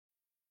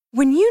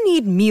When you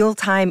need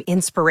mealtime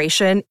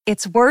inspiration,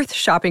 it's worth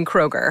shopping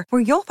Kroger,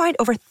 where you'll find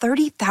over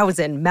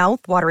 30,000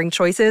 mouth-watering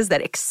choices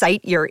that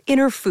excite your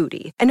inner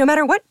foodie. And no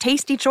matter what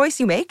tasty choice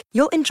you make,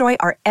 you'll enjoy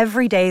our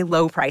everyday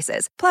low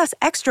prices, plus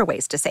extra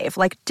ways to save,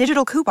 like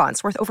digital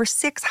coupons worth over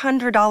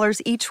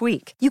 $600 each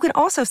week. You can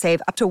also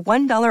save up to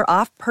 $1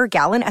 off per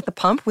gallon at the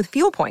pump with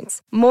fuel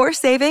points. More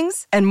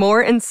savings and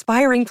more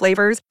inspiring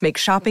flavors make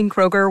shopping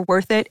Kroger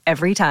worth it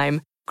every time.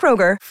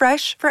 Kroger,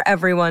 fresh for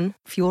everyone.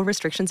 Fuel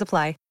restrictions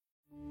apply.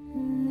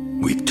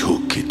 We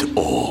took it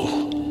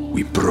all.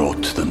 We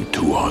brought them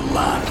to our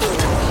land.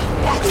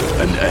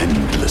 An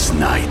endless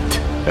night,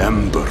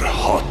 ember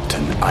hot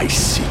and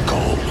icy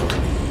cold.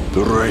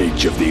 The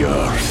rage of the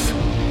earth.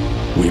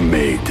 We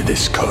made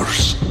this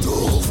curse.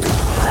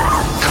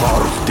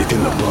 Carved it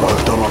in the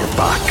blood on our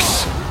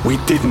backs. We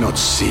did not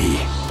see.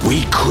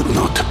 We could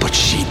not, but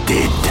she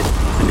did.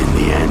 And in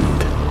the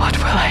end... What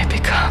will I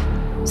become?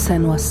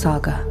 Senua's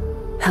Saga.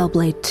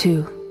 Hellblade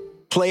 2.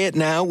 Play it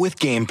now with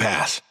Game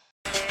Pass.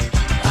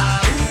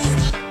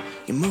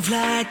 You move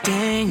like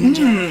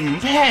danger.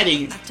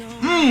 Patty. Come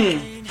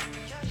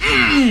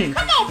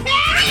on,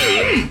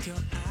 Patty.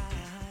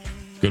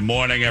 Good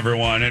morning,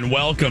 everyone, and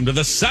welcome to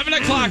the 7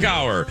 o'clock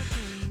hour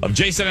of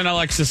Jason and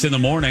Alexis in the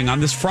morning on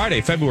this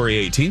Friday,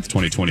 February 18th,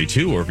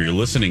 2022. Or if you're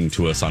listening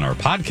to us on our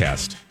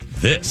podcast,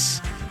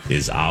 this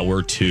is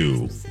hour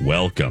 2.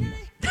 Welcome.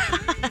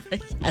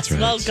 Yes,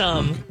 right.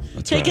 Welcome.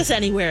 Take us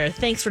anywhere.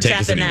 Thanks for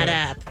tapping that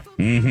app.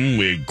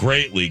 We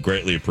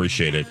greatly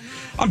appreciate it.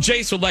 I'm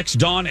Jace with Lex,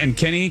 Dawn, and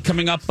Kenny.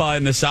 Coming up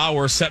in this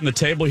hour, setting the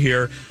table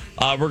here,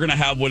 we're going to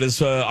have what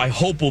is, I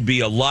hope, will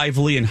be a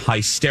lively and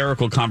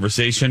hysterical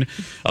conversation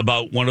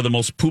about one of the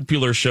most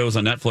popular shows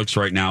on Netflix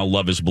right now,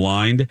 Love is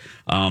Blind.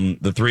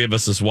 The three of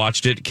us has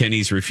watched it.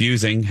 Kenny's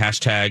refusing.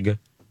 Hashtag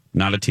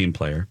not a team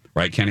player.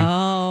 Right, Kenny?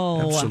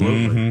 Oh.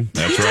 Absolutely.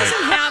 That's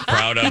right.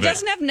 Proud of it. He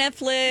doesn't have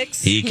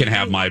Netflix. He can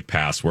have my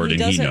password,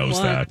 and he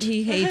knows that.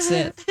 He hates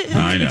it.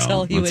 I know.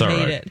 Until he would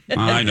hate it.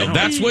 I know.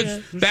 That's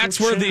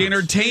where the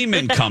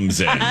entertainment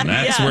comes in.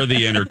 That's where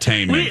the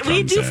entertainment comes in.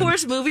 We do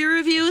forced movie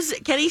reviews.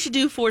 Kenny should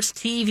do forced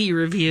TV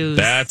reviews.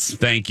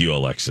 Thank you,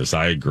 Alexis.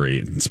 I agree.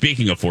 And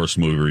speaking of forced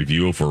movie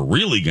review, if we're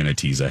really going to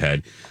tease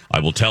ahead,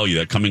 I will tell you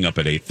that coming up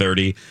at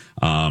 8:30.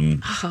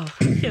 I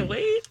can't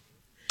wait.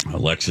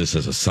 Alexis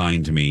has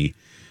assigned me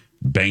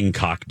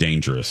Bangkok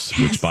Dangerous,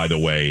 which, by the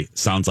way,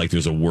 sounds like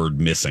there's a word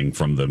missing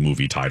from the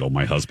movie title.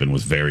 My husband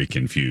was very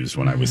confused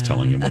when I was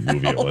telling him what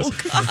movie it was.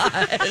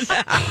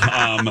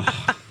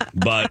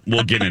 But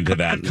we'll get into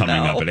that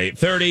coming up at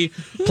 8:30.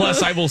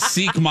 Plus, I will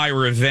seek my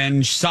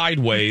revenge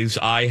sideways.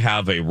 I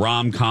have a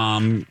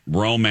rom-com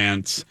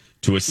romance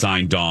to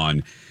assign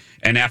Dawn.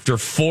 And after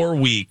 4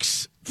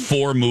 weeks,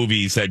 4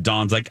 movies that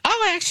Dawn's like,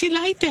 oh, I actually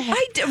like that.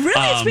 Really?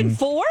 It's been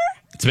 4?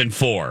 It's been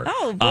 4.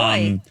 Oh,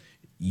 boy.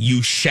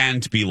 You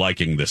shan't be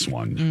liking this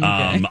one.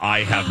 Okay. I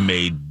have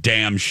made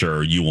damn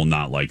sure you will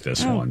not like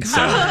this one. God. So,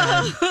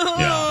 yeah.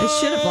 I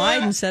should have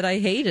lied and said I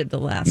hated the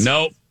last.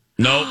 Nope.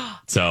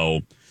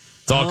 So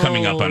it's all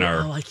coming up on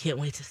our. Oh, I can't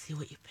wait to see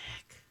what you pick.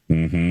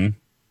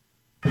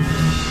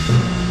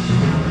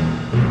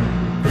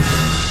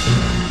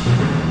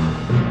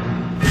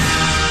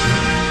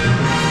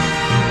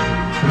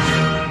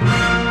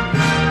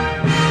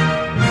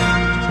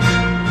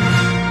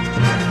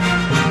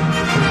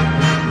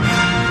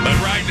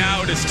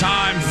 It's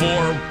time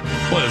for,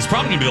 it's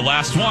probably going to be the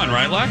last one,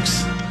 right,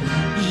 Lex?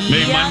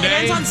 Maybe Monday? It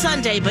ends on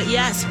Sunday, but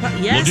yes.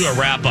 We'll do a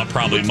wrap-up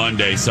probably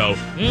Monday. So,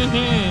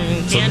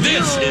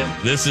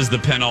 this is the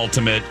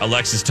penultimate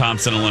Alexis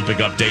Thompson Olympic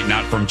update,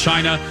 not from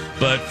China,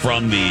 but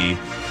from the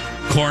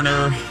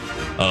corner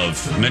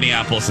of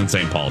Minneapolis and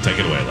St. Paul. Take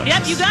it away, Alexis.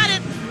 Yep, you got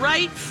it.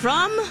 Right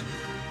from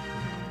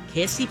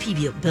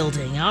KSCP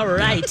building. All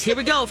right, here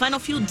we go. Final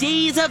few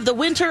days of the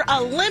Winter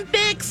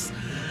Olympics.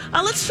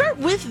 Let's start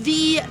with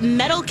the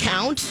medal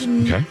count.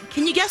 Okay.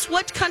 Can you guess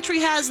what country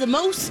has the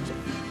most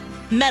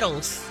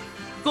medals?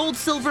 Gold,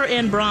 silver,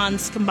 and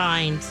bronze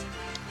combined.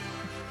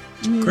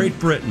 Great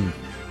Britain.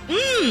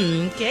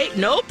 Okay.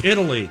 Nope.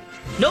 Italy.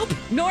 Nope.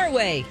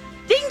 Norway.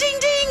 Ding, ding,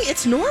 ding.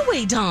 It's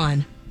Norway,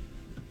 Dawn.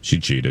 She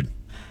cheated.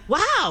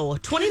 Wow.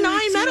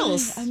 29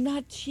 medals. I'm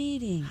not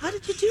cheating. How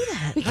did you do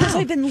that? Because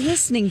I've been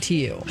listening to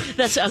you.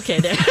 That's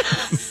okay there.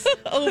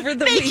 Over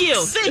the Thank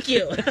weeks.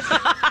 you.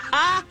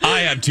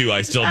 I have 2.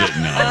 I still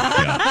didn't know.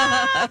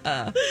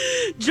 Yeah.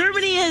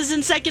 Germany is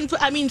in second.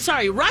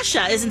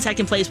 Russia is in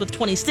second place with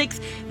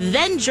 26.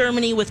 Then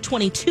Germany with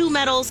 22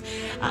 medals,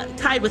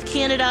 tied with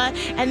Canada.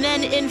 And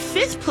then in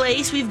 5th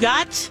place, we've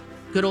got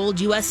good old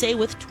USA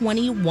with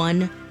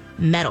 21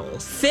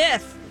 medals.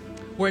 5th.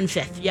 We're in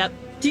 5th. Yep.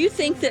 Do you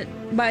think that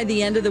by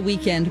the end of the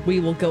weekend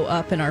we will go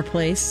up in our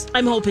place?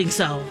 I'm hoping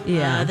so.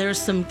 Yeah.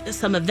 There's some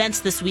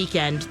events this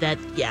weekend that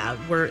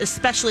we're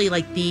especially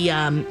like the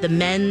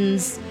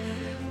men's.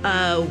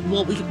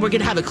 We're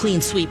gonna have a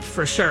clean sweep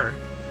for sure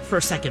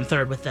for second,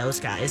 third with those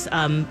guys.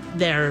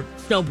 They're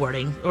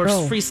snowboarding or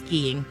free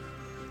skiing.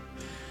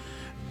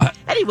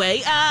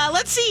 Anyway,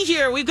 let's see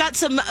here. We've got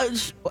some.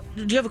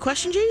 Do you have a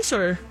question, Jace,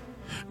 or?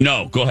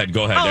 No, go ahead.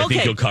 Oh, I think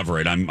okay. you'll cover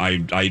it.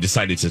 I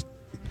decided to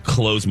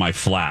close my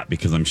flap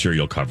because I'm sure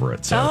you'll cover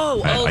it.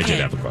 So I did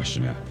have a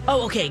question, yeah.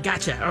 Oh, okay,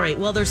 gotcha. All right,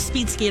 well, there's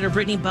speed skater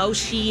Brittany Bowe.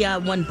 She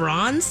won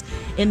bronze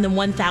in the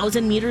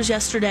 1,000 meters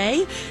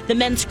yesterday. The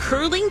men's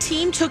curling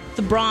team took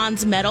the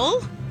bronze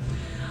medal.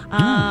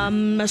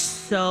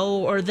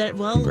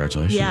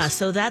 Congratulations. Yeah,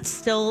 so that's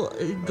still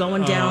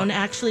going down.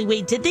 Actually,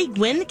 wait, did they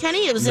win,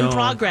 Kenny? It was in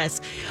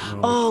progress.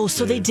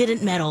 They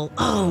didn't medal.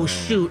 Oh,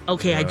 shoot.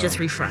 Okay, I just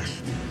refreshed.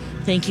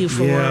 Thank you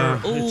for.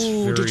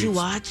 Oh, did you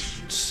watch?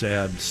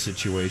 Sad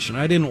situation.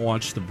 I didn't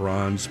watch the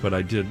bronze, but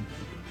I did.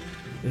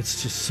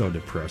 It's just so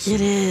depressing.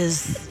 It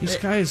is. These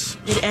guys.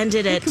 It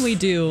ended What can we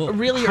do?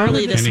 really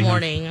early this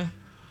morning.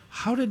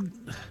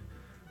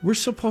 We're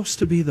supposed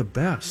to be the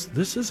best.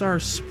 This is our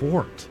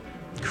sport.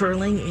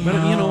 Curling, But,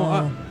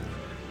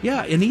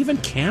 and even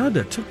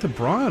Canada took the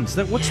bronze.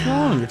 What's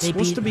wrong? It's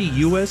supposed to be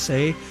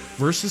USA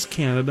versus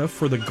Canada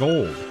for the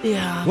gold.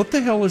 Yeah. What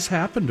the hell has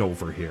happened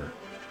over here?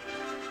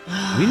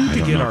 We need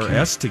to get our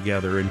S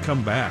together and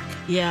come back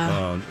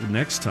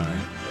next time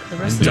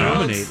and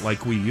dominate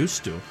like we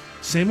used to.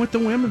 Same with the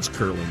women's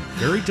curling.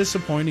 Very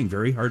disappointing,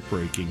 very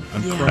heartbreaking.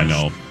 I'm crushed. I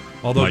know.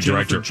 Although My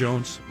Jennifer director-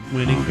 Jones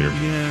winning, here.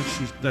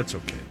 that's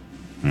okay.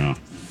 Yeah.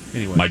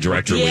 Anyway, My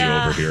director Leo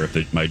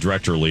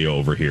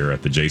over here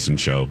at the Jason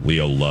Show.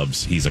 Leo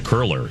he's a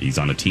curler. He's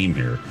on a team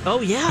here.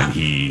 Oh yeah. And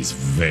he's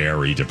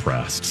very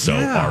depressed. So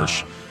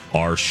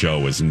our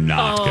show is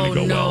not going to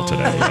go well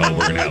today. We're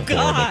going to have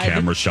horrible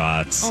camera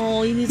shots.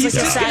 Oh, he needs like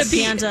a sad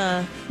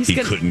Santa. He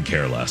couldn't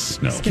care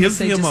less. No. Give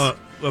him a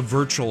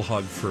virtual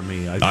hug for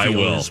me. I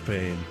feel his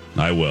pain.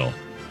 I will.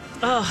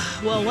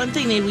 Oh, well, one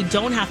thing that we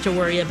don't have to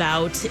worry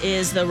about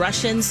is the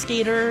Russian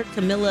skater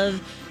Kamila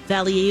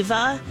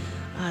Valieva.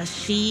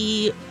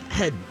 She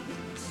had,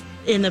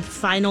 in the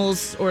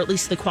finals, or at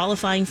least the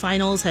qualifying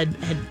finals, had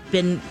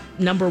been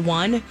number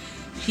one.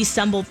 She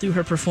stumbled through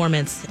her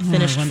performance,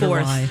 finished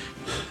fourth. Why.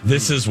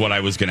 This is what I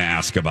was going to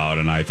ask about,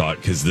 and I thought,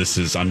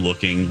 because I'm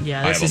looking,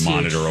 I have a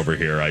monitor over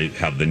here. I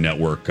have the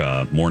network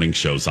morning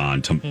shows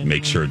on to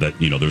make sure that,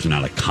 there's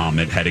not a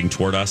comet heading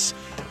toward us.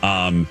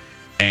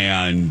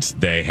 And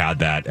they had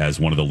that as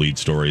one of the lead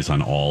stories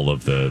on all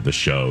of the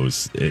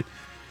shows.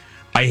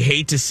 I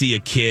hate to see a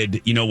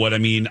kid, you know what I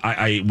mean?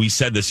 We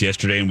said this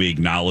yesterday and we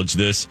acknowledged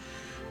this.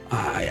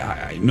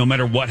 No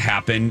matter what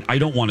happened, I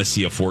don't want to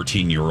see a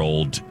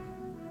 14-year-old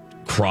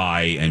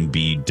cry and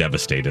be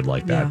devastated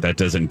like that. Yeah. That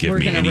doesn't give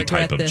me any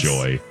type of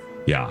joy.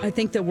 Yeah. I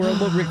think the world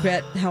will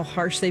regret how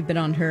harsh they've been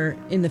on her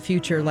in the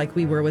future, like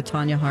we were with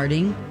Tanya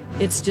Harding.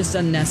 It's just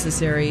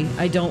unnecessary.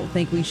 I don't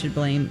think we should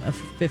blame a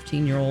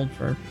 15-year-old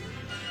for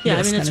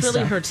this it's really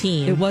stuff. her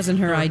team. It wasn't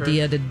her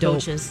idea to dope.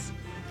 Coaches.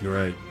 You're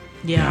right.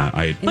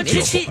 Yeah. But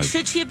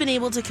should she have been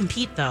able to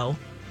compete, though?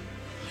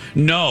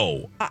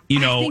 No. I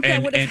think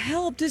that would have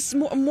helped. It's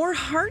more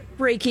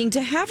heartbreaking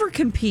to have her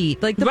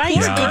compete. Like the poor girl.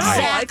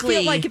 Exactly. I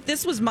feel like if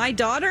this was my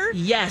daughter,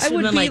 yes, I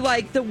would be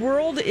like, the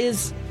world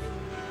is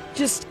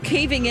just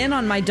caving in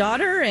on my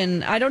daughter,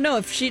 and I don't know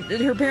if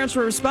her parents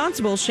were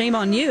responsible. Shame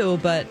on you,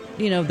 but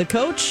the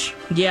coach.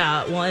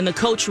 Yeah, well, and the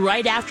coach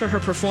right after her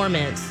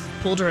performance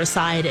pulled her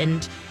aside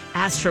and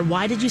asked her,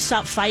 "Why did you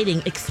stop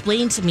fighting?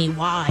 Explain to me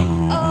why."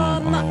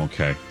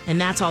 Okay. And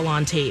that's all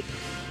on tape.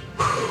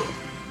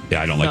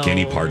 Yeah, I don't like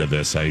any part of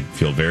this. I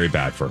feel very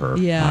bad for her.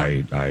 Yeah,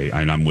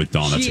 and I'm with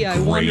Dawn.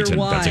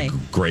 That's a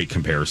great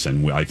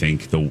comparison. I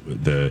think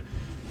the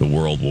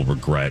world will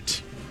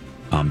regret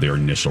their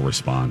initial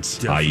response.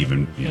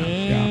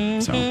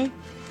 Definitely.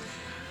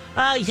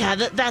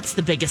 That's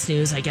the biggest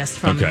news, I guess,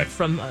 from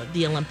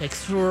the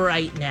Olympics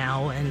right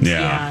now. And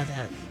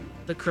that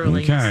the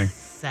curling is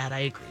sad. I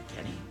agree,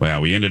 Kenny.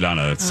 Well, we ended on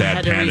a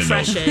sad panda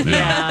note. It.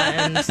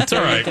 Yeah, and it's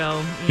all right.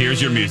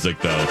 Here's your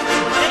music, though.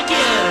 Thank you.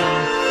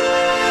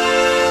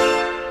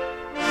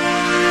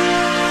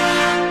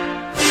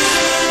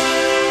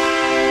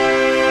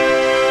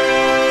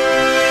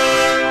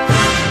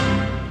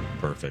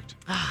 Perfect.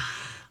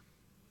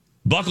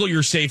 Buckle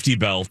your safety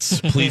belts.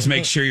 Please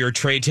make sure your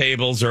tray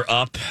tables are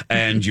up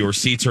and your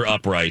seats are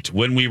upright.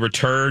 When we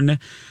return,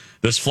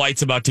 this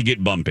flight's about to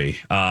get bumpy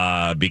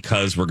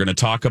because we're going to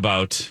talk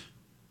about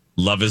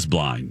Love is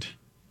Blind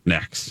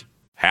next.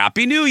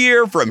 Happy New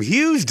Year from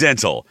Hughes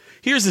Dental.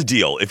 Here's the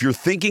deal. If you're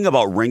thinking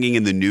about ringing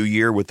in the new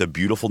year with a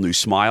beautiful new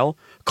smile,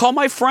 call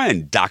my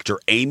friend, Dr.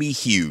 Amy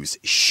Hughes.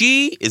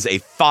 She is a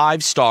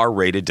 5-star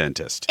rated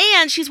dentist.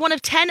 And she's one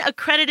of 10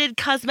 accredited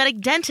cosmetic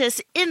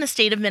dentists in the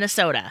state of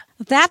Minnesota.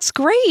 That's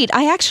great.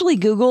 I actually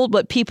Googled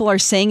what people are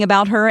saying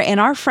about her, and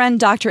our friend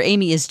Dr.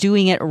 Amy is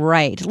doing it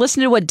right.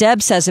 Listen to what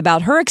Deb says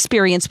about her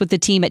experience with the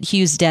team at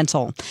Hughes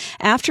Dental.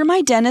 After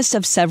my dentist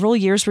of several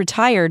years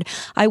retired,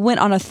 I went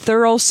on a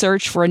thorough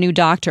search for a new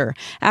doctor.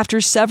 After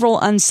several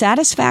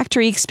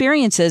unsatisfactory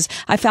experiences,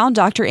 I found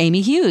Dr.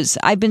 Amy Hughes.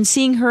 I've been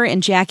seeing her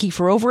and Jackie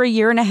for over a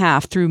year and a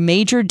half through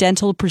major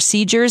dental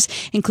procedures,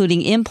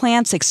 including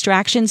implants,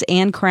 extractions,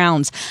 and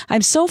crowns.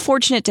 I'm so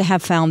fortunate to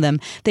have found them.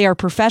 They are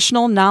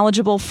professional,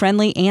 knowledgeable,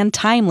 friendly, and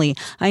timely.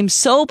 I'm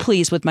so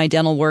pleased with my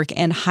dental work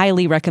and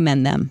highly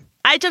recommend them.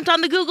 I jumped on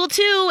the Google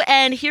too,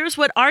 and here's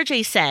what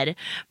RJ said.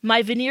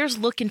 My veneers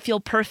look and feel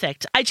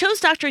perfect. I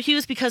chose Dr.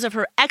 Hughes because of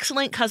her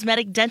excellent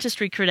cosmetic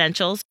dentistry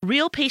credentials,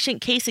 real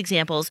patient case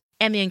examples,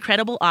 and the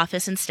incredible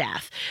office and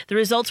staff. The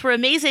results were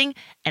amazing,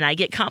 and I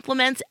get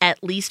compliments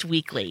at least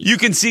weekly. You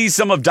can see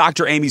some of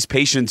Dr. Amy's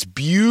patients'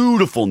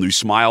 beautiful new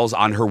smiles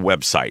on her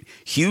website,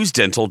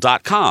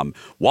 HughesDental.com.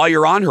 While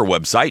you're on her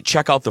website,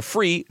 check out the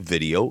free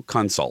video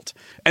consult.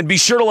 And be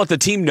sure to let the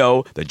team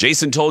know that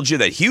Jason told you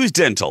that Hughes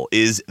Dental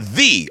is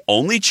the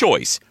only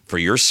choice for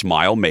your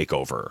smile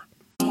makeover.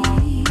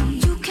 Time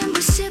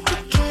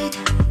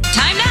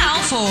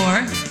now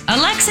for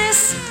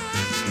Alexis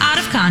Out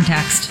of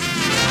Context.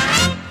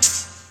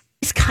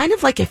 He's kind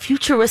of like a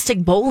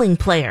futuristic bowling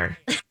player.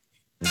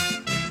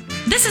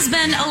 This has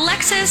been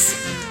Alexis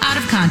Out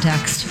of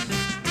Context.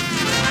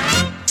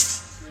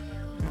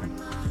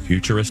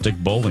 Futuristic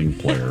bowling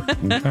player.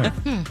 Okay.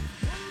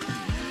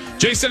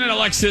 Jason and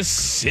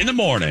Alexis in the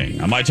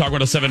morning on My Talk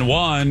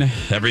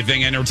 107.1.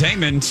 Everything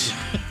entertainment.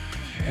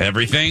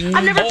 Everything.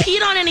 I've never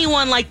peed on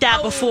anyone like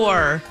that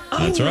before.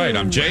 That's right.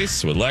 I'm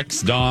Jace with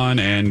Lex, Dawn,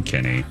 and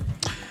Kenny.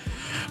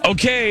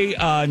 Okay,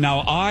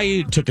 now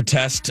I took a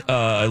test,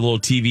 a little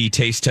TV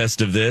taste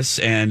test of this,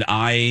 and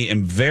I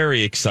am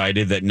very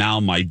excited that now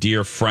my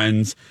dear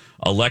friends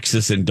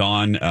Alexis and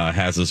Dawn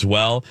has as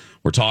well.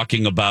 We're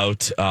talking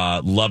about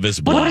Love is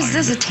Blind. What is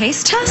this, a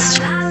taste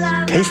test?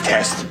 Taste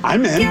test.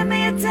 I'm in.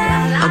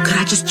 Oh, could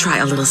I just try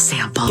a little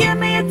sample?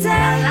 Just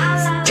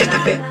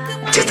a bit.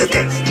 Just a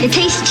taste. It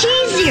tastes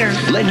cheesier.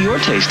 Let your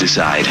taste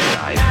decide.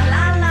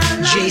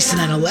 Jason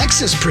and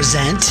Alexis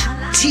present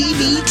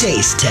TV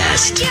Taste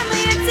Test.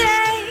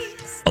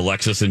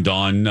 Alexis and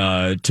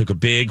Dawn took a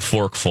big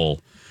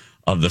forkful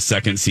of the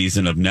second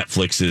season of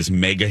Netflix's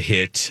mega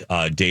hit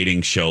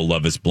dating show,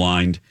 Love is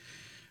Blind.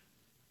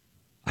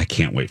 I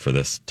can't wait for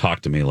this.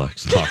 Talk to me,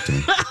 Lex. Talk to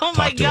me. Oh,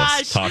 my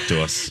gosh. Talk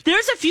to us.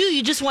 There's a few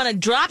you just want to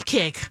drop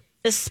kick,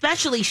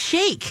 especially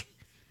Shake.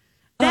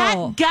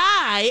 That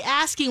guy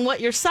asking what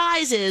your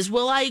size is.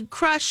 Will you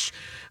crush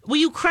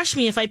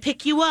me if I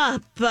pick you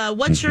up?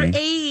 What's your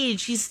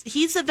age?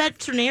 He's a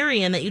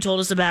veterinarian that you told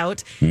us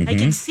about. I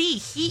can see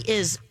he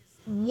is,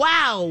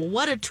 wow,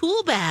 what a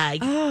tool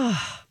bag.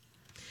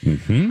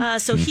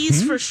 So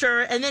he's for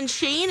sure. And then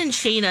Shane and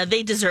Shayna,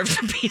 they deserve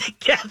to be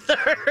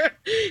together.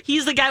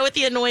 He's the guy with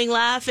the annoying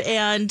laugh.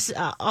 And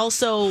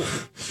also,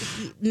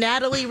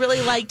 Natalie really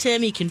liked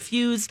him. He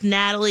confused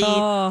Natalie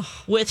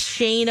with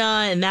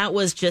Shayna. And that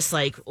was just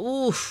like,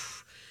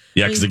 oof.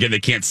 Yeah, because again,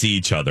 they can't see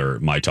each other,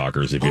 my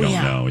talkers, if you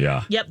don't know.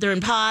 Yeah. Yep, they're in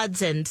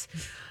pods. And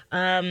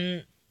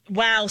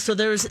wow, so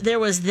there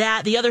was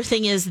that. The other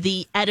thing is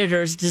the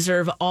editors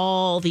deserve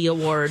all the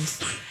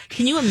awards.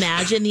 Can you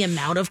imagine the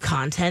amount of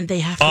content they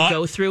have to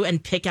go through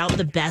and pick out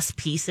the best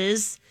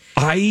pieces?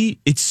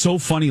 It's so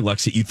funny,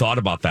 Lex, that you thought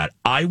about that.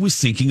 I was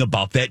thinking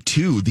about that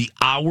too. The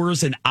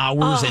hours and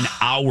hours and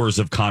hours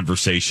of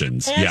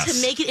conversations. And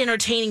to make it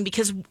entertaining,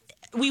 because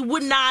we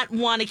would not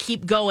want to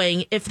keep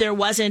going if there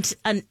wasn't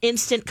an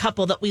instant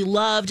couple that we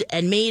loved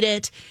and made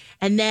it.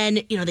 And then,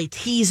 they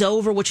tease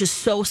over, which is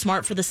so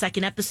smart for the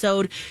second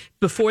episode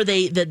before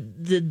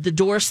the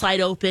door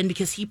slide open,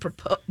 because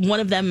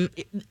one of them,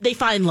 they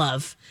find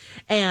love.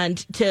 And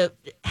to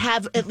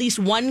have at least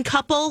one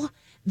couple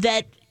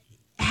that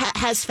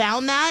has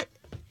found that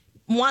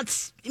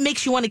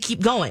makes you want to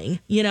keep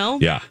going,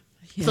 Yeah.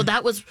 So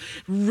that was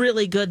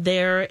really good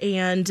there.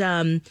 And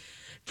the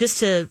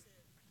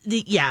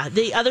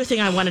other thing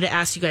I wanted to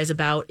ask you guys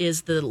about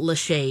is the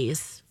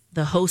Lachey's,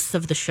 the hosts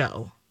of the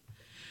show.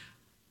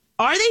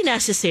 Are they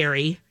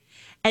necessary?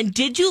 And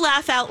did you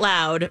laugh out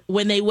loud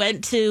when they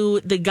went to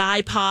the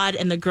guy pod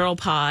and the girl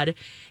pod?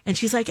 And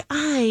she's like,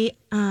 I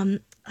am,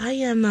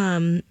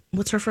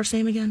 what's her first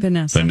name again?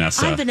 Vanessa.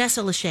 I'm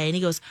Vanessa Lachey. And he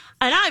goes,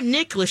 and I'm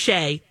Nick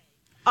Lachey.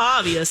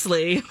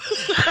 Obviously.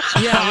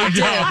 Yeah, we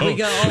did. We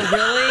go, oh,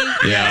 really?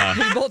 Yeah.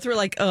 We both were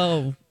like,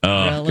 oh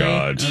really? Okay.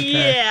 God.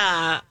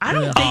 Yeah. I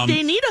don't think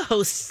they need a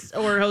host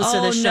of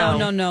the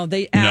show. No.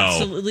 They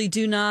absolutely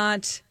do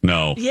not.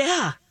 No.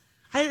 Yeah.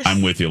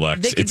 I'm with you, Lex.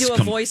 They could do a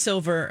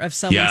voiceover of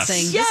someone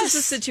saying, this is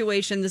the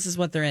situation, this is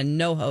what they're in.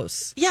 No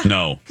hosts. Yeah.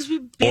 No. Because we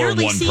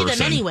barely see them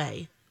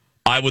anyway.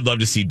 I would love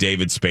to see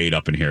David Spade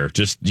up in here.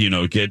 Just, get,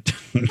 which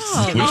would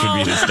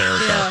be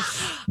hysterical. Yeah.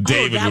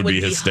 David would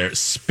be hysterical.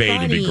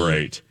 Spade would be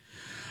great.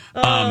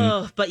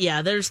 But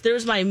yeah,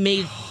 there's my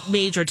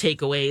major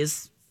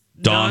takeaways.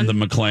 Dawn the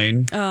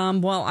McLean.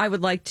 Well, I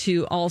would like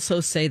to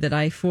also say that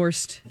I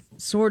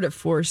sort of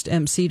forced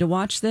MC to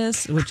watch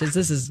this,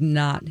 this is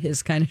not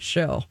his kind of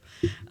show.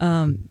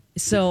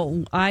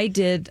 So I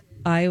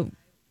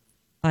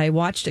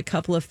watched a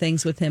couple of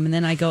things with him, and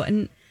then I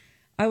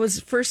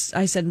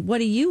said, what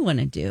do you want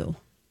to do?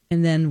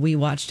 And then we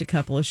watched a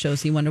couple of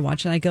shows he wanted to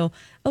watch, and I go,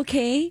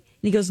 okay. And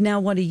he goes, now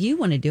what do you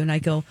want to do? And I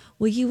go,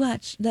 will you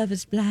watch Love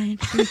is Blind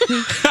with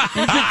me?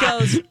 And he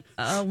goes,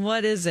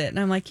 what is it? And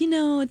I'm like,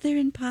 they're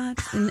in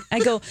pots. And I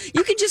go,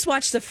 you can just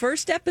watch the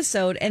first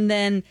episode, and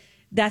then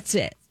that's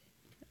it.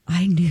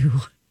 I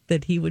knew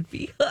that he would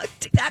be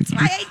hooked. That's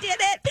why I did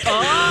it.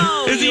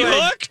 Oh, is he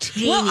hooked?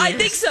 Genius. Well, I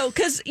think so,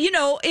 because,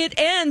 it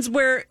ends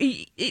where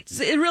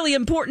it's a really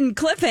important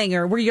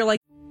cliffhanger where you're like,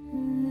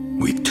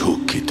 We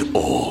took it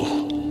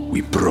all.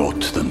 We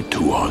brought them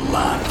to our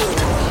land.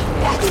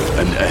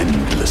 An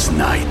endless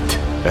night,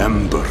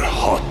 ember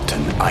hot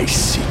and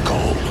icy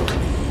cold.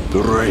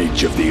 The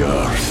rage of the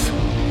earth.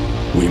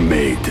 We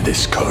made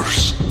this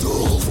curse.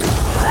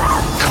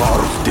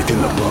 Carved it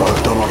in the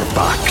blood on our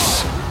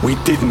backs. We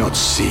did not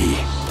see.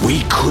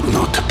 We could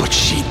not, but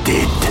she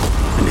did.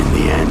 And in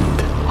the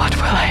end, What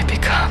will I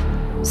become?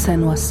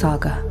 Senwa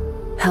Saga.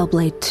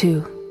 Hellblade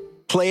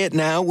 2. Play it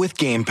now with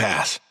Game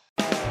Pass.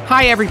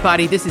 Hi,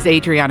 everybody. This is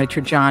Adriana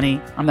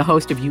Trajani. I'm the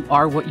host of You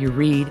Are What You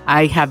Read.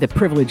 I have the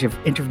privilege of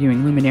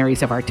interviewing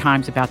luminaries of our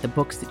times about the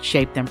books that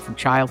shaped them from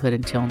childhood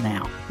until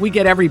now. We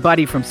get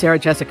everybody from Sarah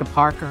Jessica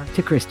Parker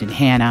to Kristen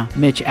Hanna,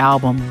 Mitch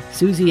Albom,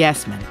 Susie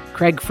Essman,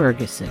 Craig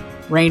Ferguson,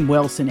 Rainn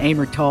Wilson,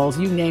 Amor Tolls,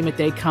 you name it,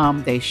 they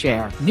come, they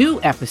share.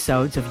 New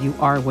episodes of You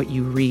Are What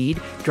You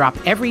Read drop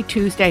every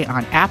Tuesday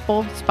on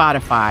Apple,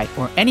 Spotify,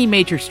 or any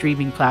major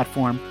streaming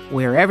platform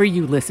wherever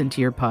you listen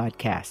to your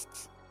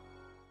podcasts.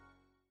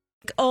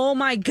 oh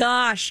my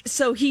gosh.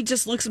 So he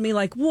just looks at me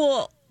like,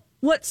 well,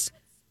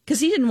 because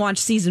he didn't watch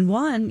season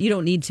 1. You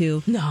don't need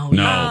to.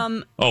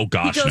 No. Oh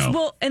gosh, he goes, no.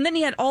 Well, and then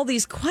he had all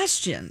these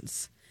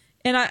questions.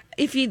 And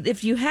if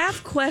you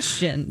have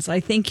questions, I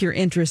think you're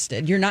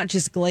interested. You're not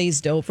just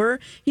glazed over.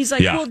 He's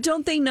like, well,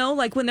 don't they know,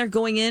 like, when they're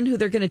going in, who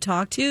they're going to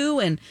talk to?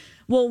 And,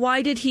 well,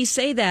 why did he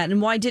say that?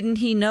 And why didn't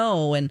he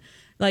know? And,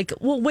 like,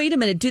 well, wait a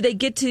minute. Do they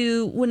get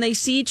to, when they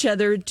see each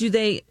other,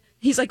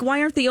 he's like,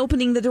 why aren't they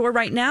opening the door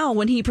right now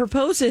when he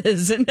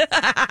proposes? And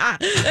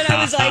I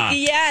was like,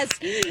 yes.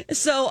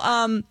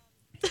 So,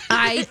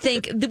 I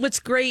think what's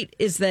great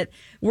is that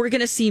we're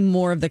going to see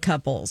more of the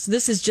couples.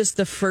 This is just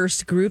the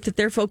first group that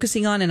they're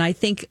focusing on. And I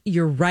think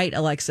you're right,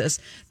 Alexis.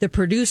 The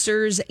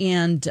producers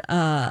and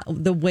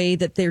the way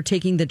that they're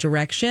taking the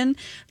direction,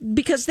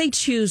 because they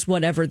choose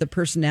whatever the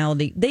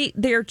personality,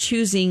 they're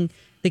choosing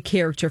the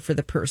character for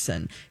the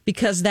person,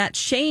 because that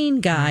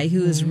Shane guy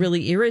who is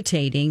really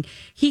irritating,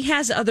 he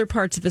has other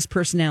parts of his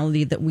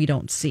personality that we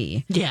don't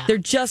see. Yeah. They're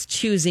just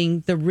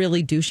choosing the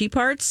really douchey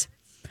parts.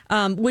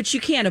 Which you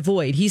can't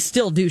avoid. He's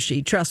still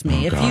douchey. Trust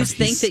me. If you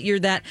think that you're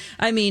that,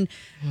 I mean,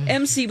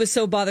 MC was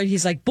so bothered.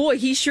 He's like, boy,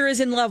 he sure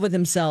is in love with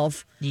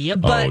himself.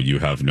 Yep. But, you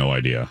have no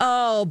idea.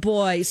 Oh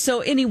boy.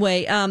 So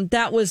anyway,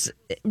 that was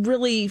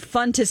really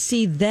fun to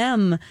see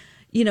them,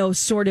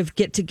 sort of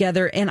get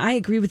together. And I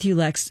agree with you,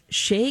 Lex.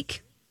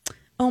 Shake.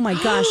 Oh my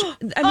gosh.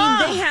 I mean,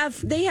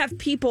 they have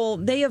people.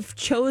 They have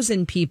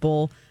chosen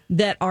people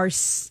that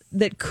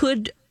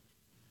could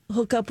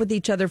hook up with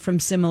each other from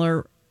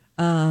similar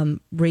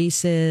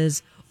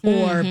races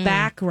or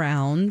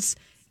backgrounds,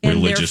 and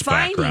religious they're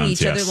finding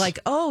each other yes. like,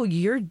 oh,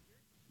 your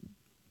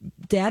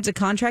dad's a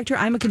contractor,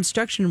 I'm a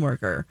construction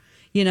worker,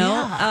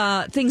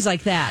 things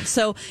like that.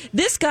 So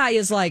this guy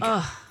is like,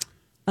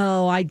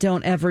 oh, I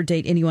don't ever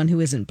date anyone who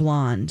isn't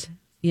blonde,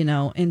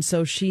 and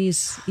so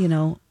she's,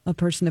 a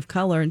person of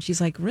color, and she's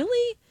like,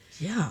 really?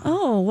 Yeah.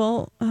 Oh,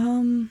 well,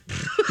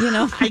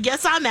 I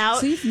guess I'm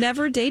out. So you've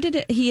never dated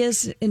it. He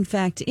is, in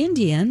fact,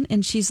 Indian,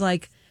 and she's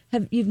like,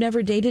 you've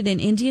never dated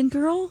an Indian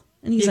girl?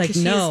 And he's like,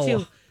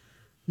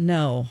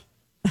 no.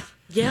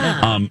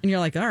 Yeah. And you're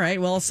like, all right,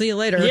 well, I'll see you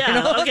later. Yeah,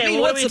 okay,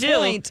 well, what do we do?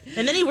 Point?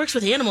 And then he works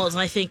with animals,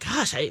 and I think,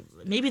 gosh,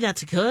 maybe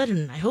that's good,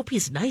 and I hope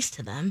he's nice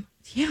to them.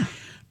 Yeah.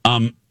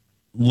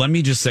 Let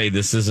me just say,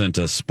 this isn't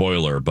a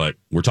spoiler, but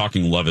we're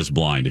talking Love is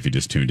Blind, if you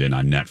just tuned in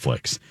on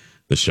Netflix,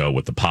 the show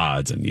with the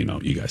pods, and,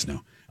 you guys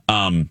know.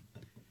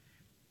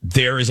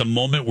 There is a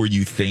moment where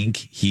you think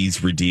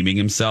he's redeeming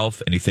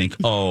himself, and you think,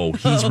 oh,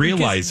 he's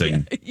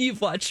realizing. Yeah, you've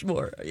watched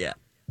more, yeah.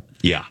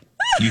 Yeah.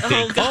 You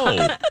think,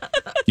 No.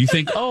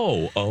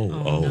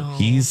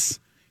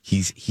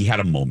 he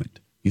had a moment.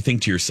 You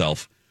think to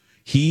yourself,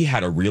 he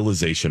had a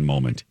realization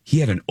moment.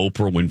 He had an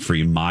Oprah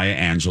Winfrey, Maya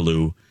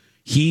Angelou.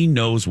 He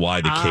knows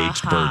why the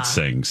caged bird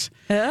sings.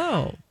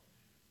 Oh.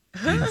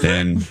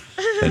 And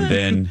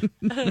then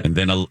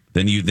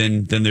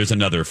there's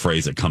another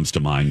phrase that comes to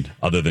mind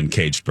other than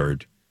caged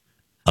bird.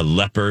 A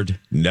leopard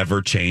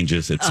never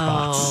changes its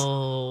spots.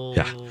 Oh.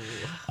 Yeah.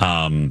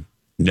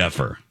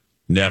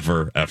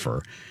 Never,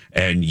 ever.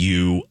 And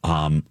you,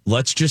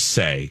 let's just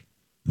say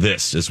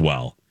this as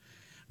well.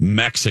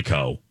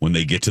 Mexico, when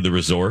they get to the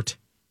resort,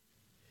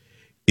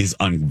 is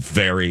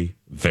very,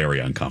 very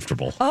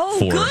uncomfortable. Oh,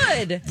 for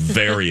good.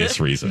 various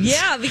reasons.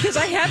 Yeah, because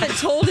I haven't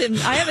told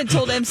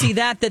MC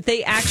that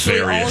they actually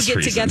Various all get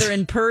reasons. together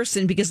in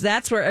person, because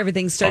that's where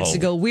everything starts to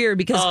go weird,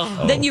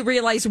 because then you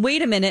realize,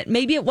 wait a minute,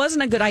 maybe it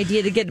wasn't a good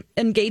idea to get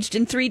engaged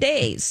in 3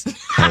 days.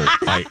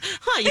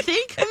 You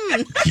think?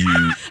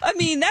 I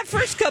mean, that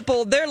first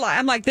couple,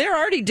 I'm like, they're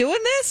already doing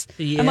this?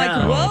 Yeah. I'm like,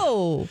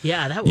 whoa.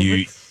 Yeah, that was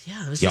it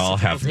was just a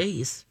couple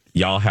days.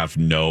 Y'all have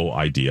no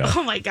idea.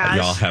 Oh my gosh.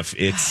 Y'all have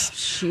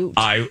shoot.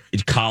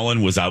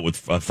 Colin was out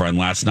with a friend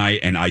last night,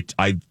 and I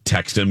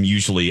text him.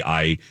 Usually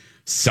I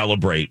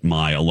celebrate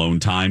my alone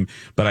time.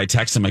 But I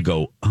text him, I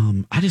go,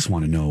 I just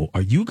want to know,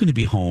 are you going to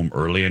be home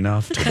early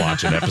enough to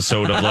watch an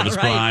episode of Love is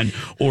Blind?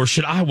 Or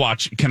can I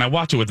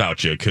watch it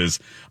without you? Because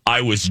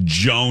I was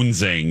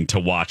jonesing to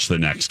watch the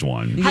next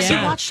one. Have you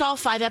watched all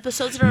 5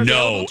 episodes that are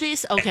available,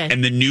 Jace? Okay.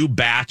 And the new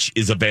batch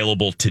is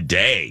available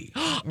today.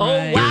 Oh,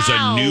 wow. There's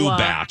a new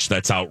batch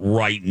that's out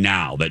right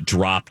now that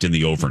dropped in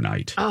the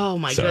overnight. Oh,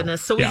 my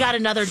goodness. So we got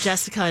another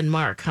Jessica and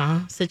Mark,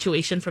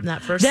 situation from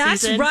that first season?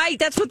 That's right.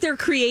 That's what they're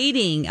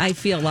creating, I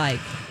feel like.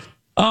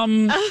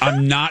 I'm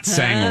not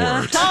saying a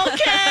word.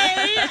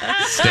 Okay.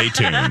 Stay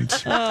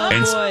tuned.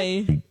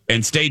 Boy.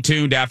 And stay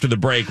tuned after the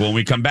break. When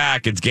we come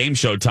back, it's game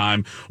show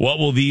time. What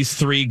will these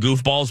 3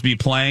 goofballs be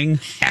playing?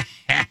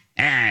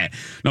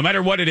 No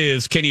matter what it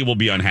is, Kenny will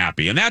be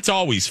unhappy. And that's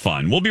always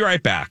fun. We'll be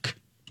right back.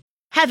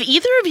 Have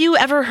either of you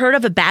ever heard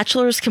of a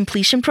bachelor's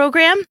completion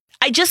program?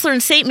 I just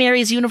learned St.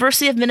 Mary's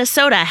University of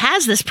Minnesota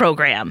has this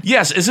program.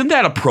 Yes, isn't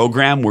that a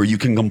program where you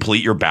can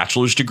complete your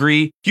bachelor's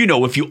degree? You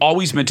know, if you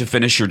always meant to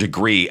finish your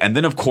degree, and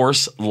then, of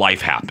course,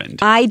 life happened.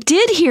 I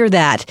did hear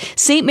that.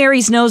 St.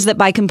 Mary's knows that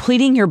by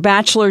completing your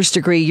bachelor's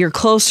degree, you're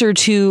closer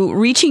to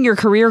reaching your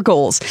career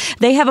goals.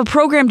 They have a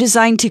program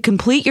designed to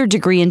complete your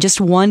degree in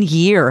just 1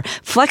 year.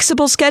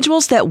 Flexible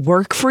schedules that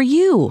work for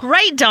you.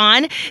 Right,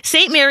 Dawn.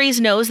 St. Mary's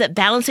knows that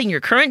balancing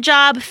your current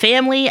job,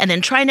 family, and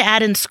then trying to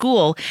add in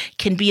school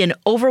can be an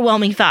overwhelming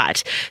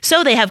thought.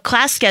 So they have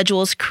class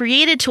schedules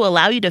created to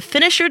allow you to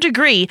finish your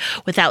degree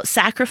without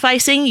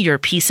sacrificing your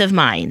peace of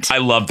mind. I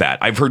love that.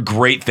 I've heard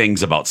great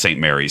things about St.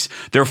 Mary's.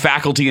 Their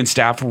faculty and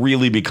staff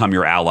really become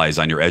your allies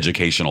on your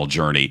educational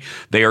journey.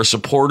 They are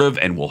supportive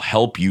and will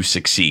help you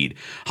succeed.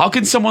 How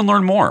can someone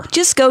learn more?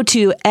 Just go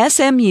to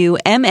smumn.edu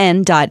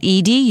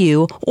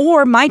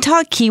or my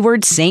talk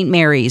keyword St.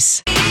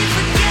 Mary's.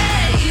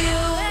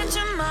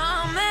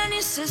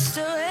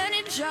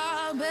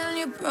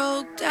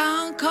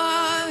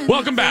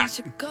 Welcome back.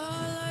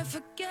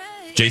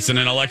 Jason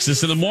and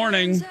Alexis in the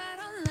morning.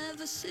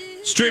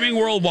 Streaming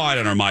worldwide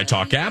on our My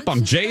Talk app.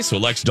 I'm Jace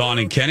with Lex, Dawn,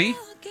 and Kenny.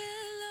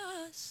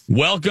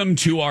 Welcome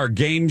to our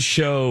game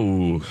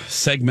show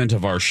segment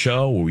of our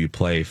show where we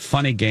play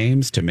funny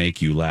games to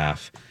make you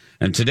laugh.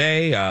 And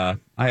today, I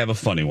have a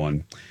funny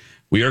one.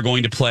 We are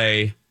going to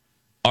play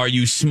Are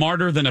You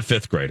Smarter Than a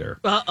Fifth Grader?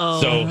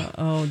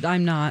 Uh-oh.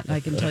 I'm not.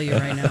 I can tell you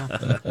right now.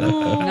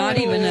 Not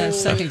even a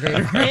second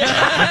grader.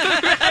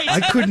 I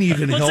couldn't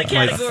even help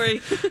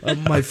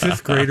my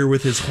fifth grader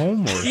with his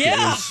homework.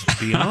 Yeah. It was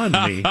beyond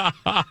me.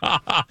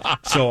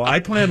 So I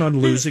plan on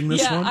losing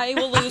this one. Yeah, I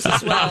will lose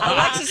as well.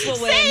 Alexis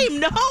will win. Same.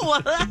 No.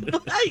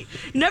 I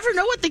never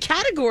know what the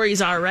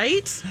categories are,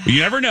 right?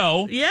 You never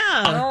know.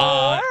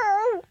 Yeah.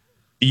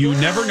 You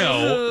never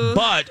know,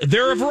 but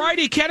there are a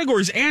variety of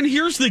categories. And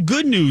here's the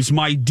good news,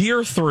 my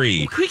dear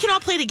 3. We can all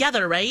play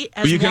together, right?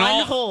 As you can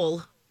one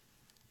whole.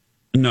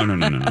 No.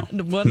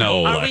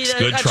 No, Lex,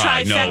 good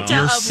try. No,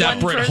 you're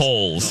separate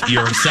holes.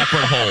 You're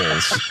separate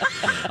holes.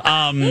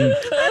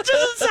 That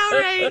doesn't sound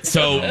right.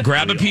 So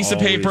grab a piece of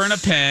paper and a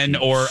pen,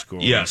 or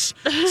yes.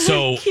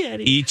 So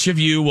each of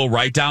you will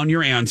write down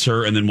your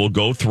answer, and then we'll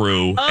go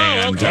through.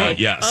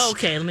 Yes.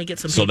 Okay, let me get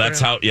some. So paper.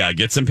 that's how. Yeah,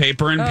 get some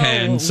paper and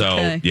pen.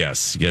 So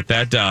yes, get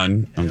that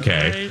done.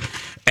 Okay. Right.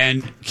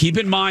 And keep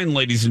in mind,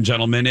 ladies and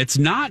gentlemen, it's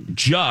not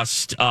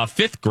just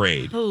 5th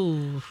grade.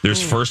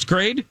 There's 1st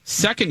grade,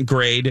 2nd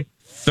grade,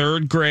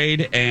 3rd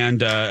grade,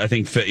 and I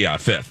think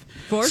 5th.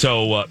 4th?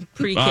 So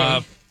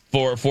pre-K.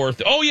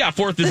 4th. Oh yeah,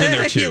 4th is in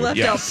there too. You left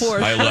out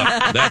 4th. I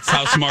left. That's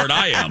how smart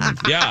I am.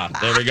 Yeah,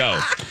 there we go.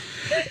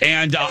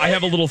 And I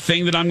have a little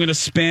thing that I'm going to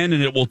spin,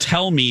 and it will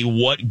tell me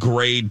what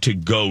grade to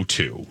go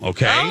to.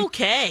 Okay.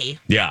 Okay.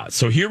 Yeah.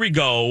 So here we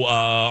go.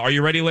 Are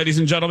you ready, ladies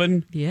and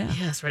gentlemen? Yeah.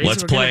 Yes. Ready.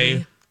 Let's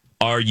play.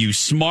 Are you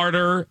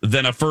smarter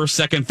than a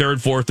 1st, 2nd, 3rd,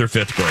 4th, or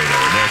 5th grader?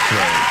 That's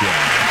right.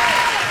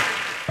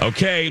 Yeah.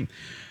 Okay.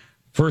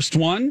 First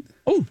one.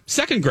 Oh,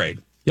 2nd grade.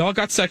 Y'all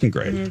got 2nd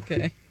grade.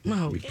 Okay.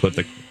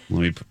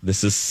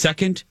 This is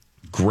 2nd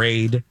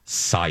grade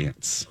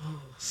science.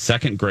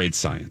 2nd grade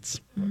science.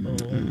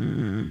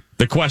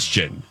 The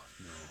question.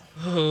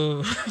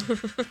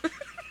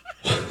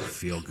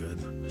 Feel good.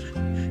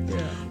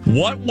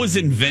 What was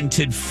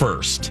invented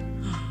first?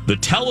 The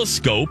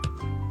telescope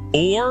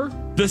or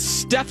the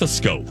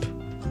stethoscope?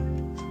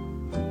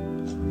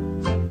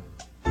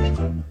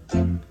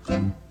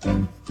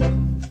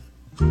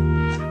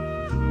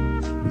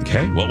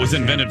 Okay, what was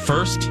invented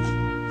first?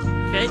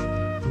 Okay.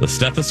 The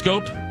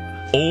stethoscope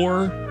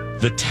or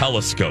the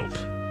telescope?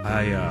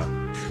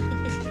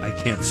 I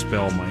can't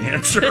spell my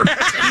answer. It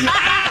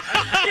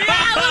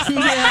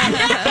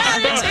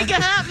took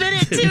a half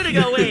minute too to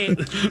go wait.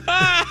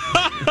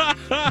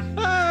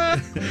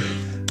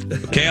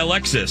 Okay,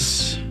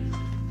 Alexis.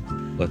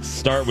 Let's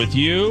start with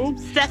you.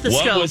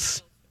 Stethoscope.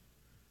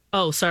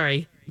 Oh,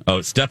 sorry.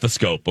 Oh,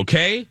 stethoscope.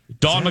 Okay,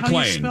 Dawn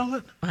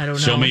McClain. I don't know.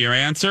 Show me your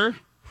answer.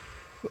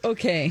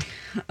 Okay.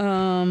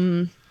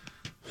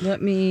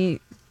 Let me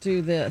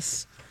do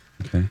this.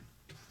 Okay.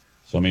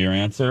 Show me your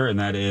answer, and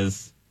that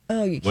is.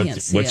 Oh, you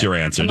can't see What's it. your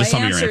answer? My Just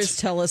tell me your answer answer. is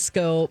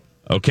telescope.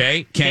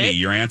 Okay, Kenny,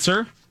 your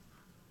answer?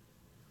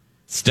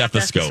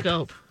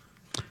 Stethoscope.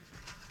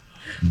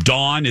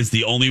 Dawn is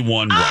the only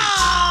one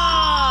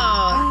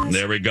right.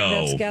 There we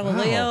go. That's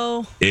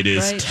Galileo. It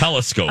is right?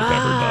 telescope,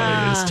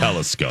 everybody. It is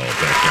telescope.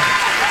 That's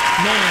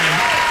right.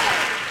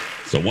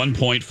 Man. So 1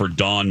 point for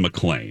Dawn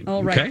McClain.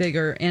 All right,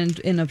 bigger and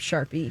in a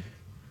Sharpie.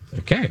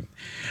 Okay.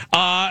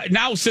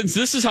 Now, since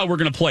this is how we're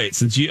going to play it,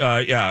 since you,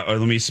 let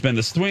me spin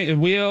this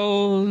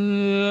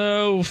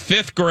wheel.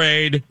 Fifth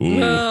grade.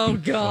 Ooh. Oh,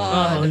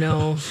 God. Oh,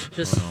 no.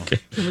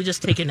 Can we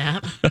just take a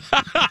nap?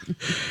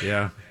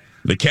 Yeah.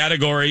 The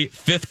category,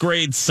 fifth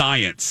grade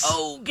science.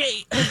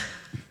 Okay.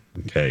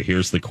 Okay,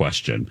 here's the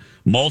question.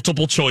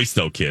 Multiple choice,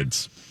 though,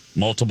 kids.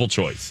 Multiple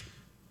choice.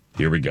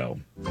 Here we go.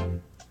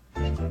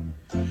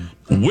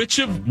 Which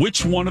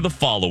one of the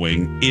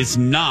following is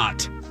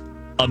not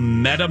a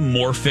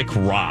metamorphic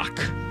rock?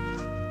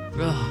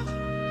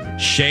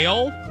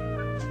 Shale,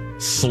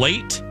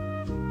 slate,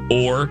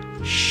 or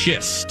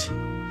schist?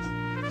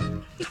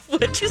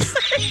 What'd you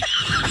say?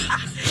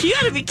 You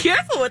got to be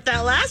careful with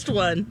that last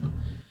one.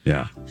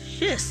 Yeah.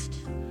 Schist.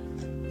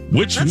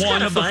 Which That's one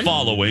kinda of the fun.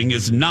 following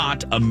is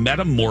not a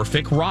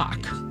metamorphic rock?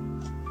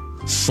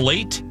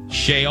 Slate,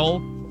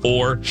 shale,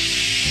 or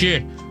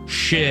schist?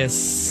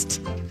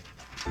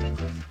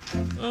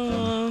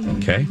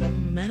 Okay.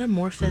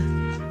 Metamorphic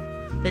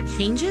that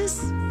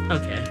changes?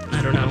 Okay.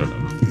 I don't know.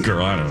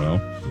 Girl, I don't know.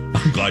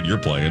 I'm glad you're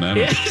playing. I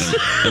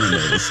don't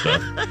know this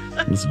stuff.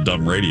 This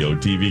dumb radio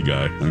TV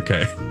guy.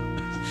 Okay.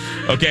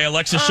 Okay,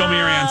 Alexa, show me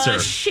your answer.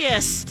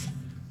 Schist.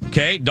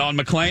 Okay, Dawn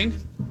McClain.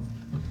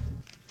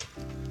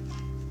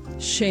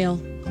 Shale.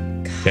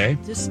 Okay.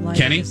 This life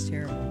Kenny. is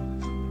terrible.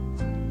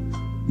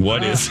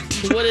 What is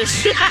What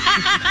is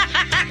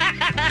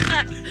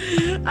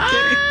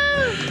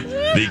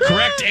the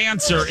correct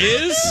answer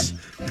is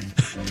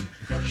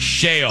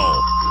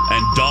shale.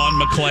 And Dawn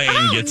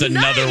McClain gets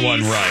another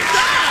one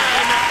right.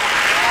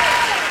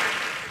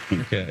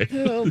 Okay.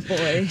 Oh,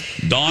 boy.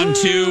 Dawn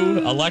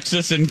 2,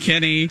 Alexis and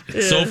Kenny,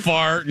 so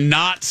far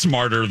not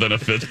smarter than a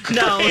fifth grade.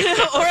 No,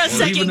 or a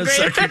second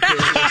grader.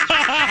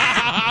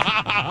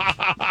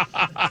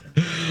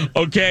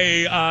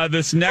 Okay,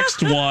 this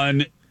next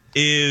one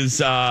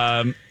is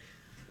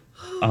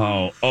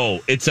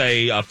it's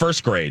a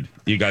first grade.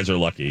 You guys are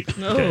lucky.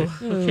 Okay.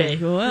 Okay.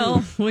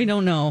 Well, we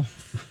don't know.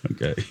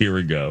 Okay, here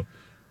we go.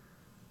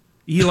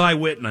 Eli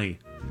Whitney.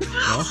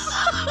 No?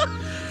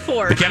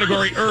 4. The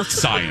category Earth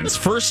Science.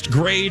 First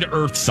grade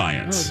Earth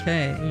Science.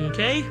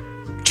 Okay.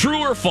 True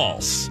or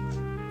false?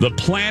 The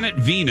planet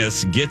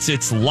Venus gets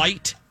its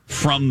light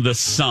from the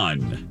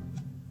sun.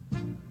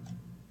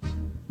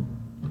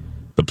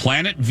 The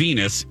planet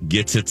Venus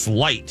gets its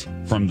light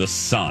from the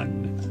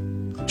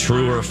sun.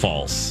 True or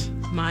false?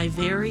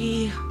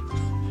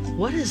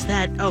 What is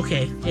that?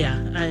 Okay.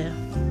 Yeah.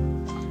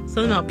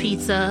 Something about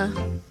pizza.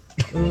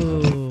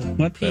 Ooh.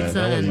 What Pizza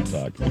the hell are you and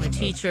talking my about?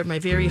 teacher, my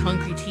very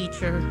hungry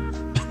teacher.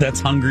 That's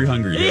hungry.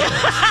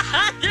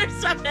 There's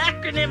some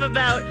acronym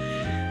about.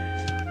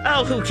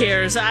 Oh, who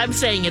cares? I'm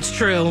saying it's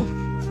true.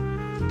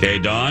 Okay,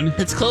 Dawn.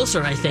 It's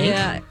closer, I think.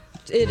 Yeah,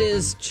 it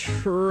is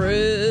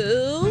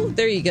true.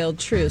 There you go.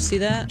 True. See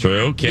that?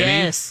 True, Kenny?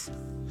 Yes.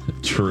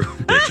 True,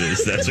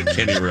 bitches. That's what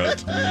Kenny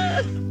wrote.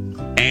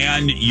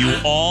 And you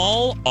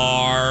all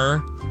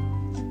are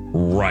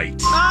right.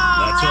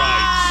 That's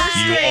right.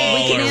 You all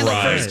We can are handle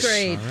right. first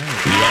grade.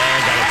 You all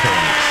got a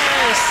point.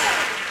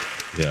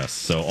 Yes,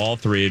 so all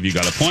three of you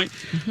got a point.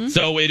 Mm-hmm.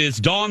 So it is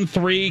Dawn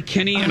 3,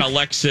 Kenny and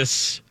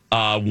Alexis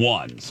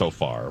 1 so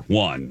far.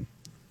 1.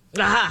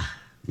 Aha.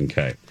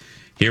 Okay.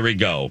 Here we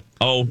go.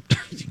 Oh,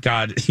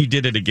 God, you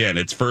did it again.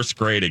 It's first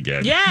grade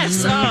again.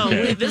 Yes. Oh,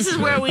 Okay. this is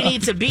where we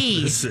need to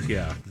be. This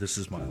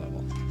is my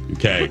level.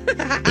 Okay.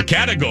 The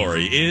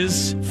category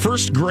is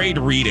first grade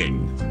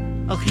reading.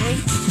 Okay.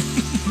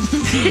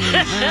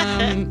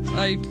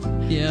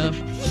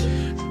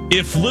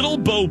 If Little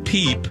Bo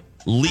Peep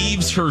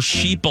leaves her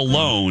sheep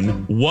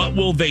alone, what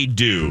will they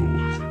do?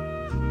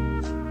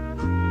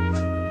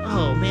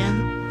 Oh,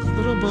 man.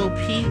 Little Bo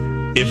Peep.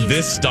 If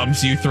this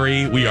stumps you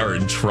three, we are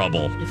in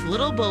trouble. If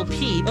Little Bo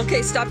Peep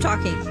Okay, stop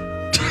talking.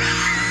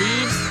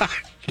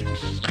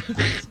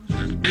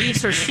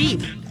 leaves her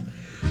sheep.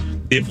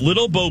 If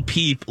Little Bo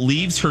Peep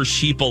leaves her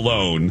sheep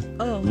alone,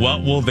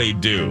 what will they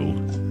do?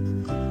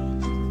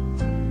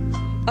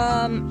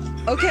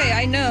 Okay,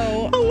 I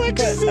know.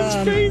 Alexis's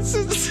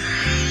faces.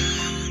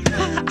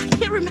 I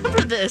can't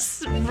remember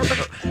this.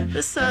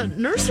 This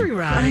nursery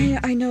rhyme.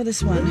 I know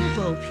this one.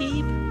 Little Bo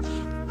Peep.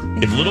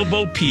 If Little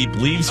Bo Peep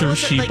leaves her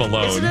is it sheep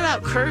alone. Isn't it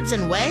about curds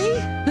and whey?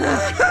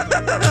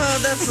 Oh,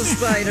 that's the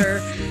spider.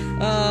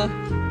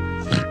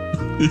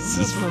 This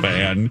is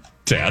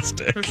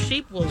fantastic. Her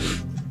sheep will.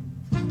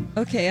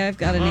 Okay, I've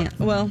got an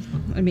answer. Well,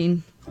 I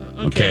mean.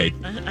 Okay.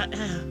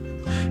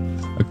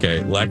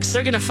 Okay, Lex.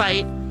 They're going to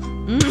fight.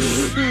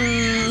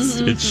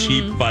 It's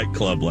Sheep Fight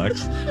Club,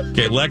 Lex.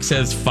 Okay, Lex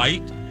says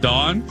fight.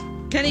 Dawn?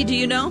 Kenny, do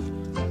you know?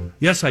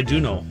 Yes, I do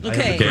know.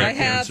 Okay, I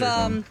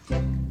have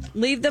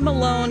leave them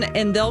alone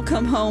and they'll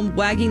come home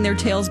wagging their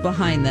tails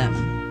behind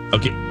them.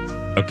 Okay,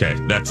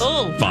 that's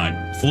fine.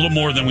 It's a little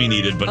more than we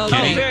needed, but Oh,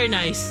 Kenny. very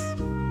nice.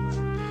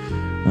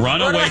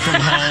 Run away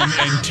from home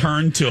and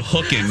turn to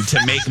hooking to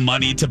make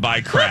money to buy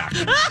crack.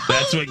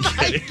 That's what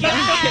Kenny.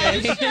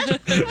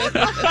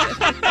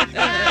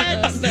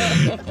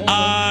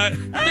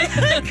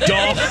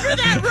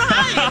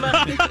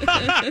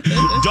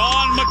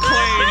 Dawn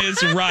McClain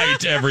is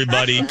right,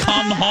 everybody.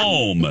 Come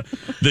home.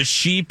 The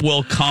sheep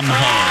will come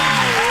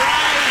home.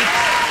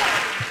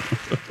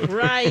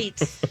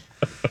 Right.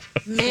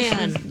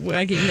 Man.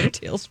 Wagging their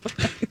tails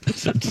behind.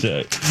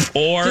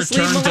 Or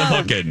turn to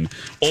hooking.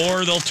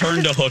 Or they'll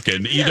turn to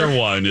hooking. Either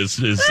one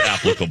is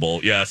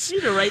applicable. Yes. You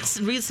need to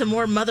read some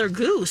more Mother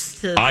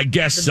Goose. I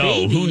guess so.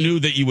 Baby. Who knew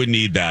that you would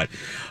need that?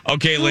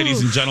 Okay,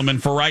 ladies and gentlemen,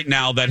 for right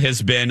now, that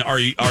has been, are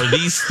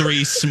these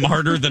three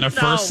smarter than a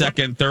first,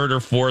 second, third, or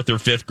fourth, or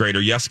fifth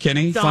grader? Yes,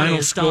 Kenny?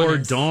 Final score,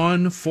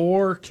 Dawn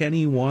 4,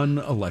 Kenny 1,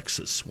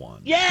 Alexis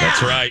 1. Yeah!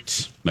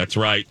 That's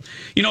right.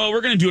 You know what? We're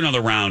going to do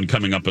another round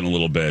coming up in a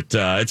little bit.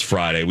 It's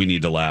Friday. We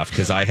need to laugh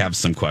because I have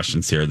some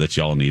questions here that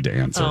y'all need to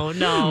answer. Oh,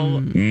 no.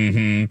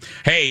 Mm-hmm.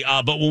 Hey,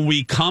 but when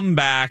we come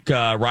back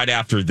right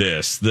after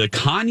this, the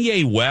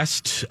Kanye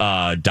West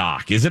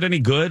doc, is it any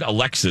good?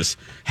 Alexis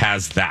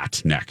has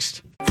that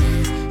next.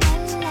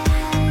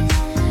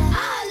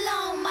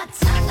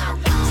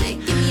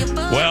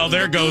 Well,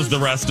 there goes the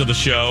rest of the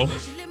show.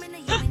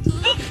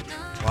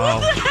 Wow.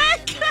 What the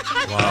heck?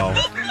 Wow.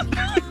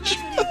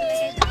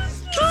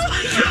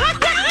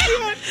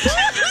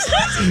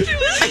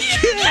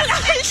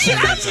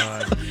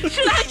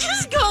 Should I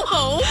just go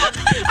home? I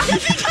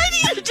think I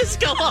need to just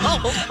go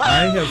home.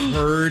 I have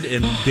heard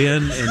and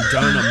been and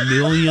done a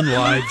million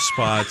live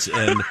spots,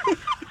 and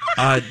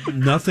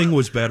nothing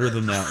was better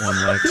than that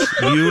one, Lex.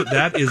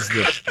 That is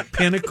the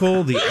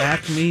pinnacle, the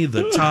acme,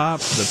 the top,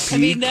 the peak. I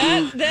mean,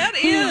 that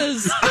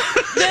is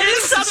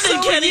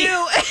something, so Kenny.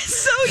 you. It's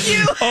so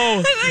you.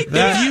 Oh, I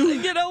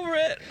can't get over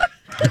it.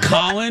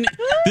 Colin,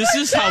 this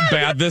is how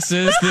bad this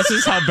is.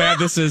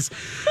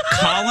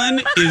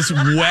 Colin is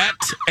wet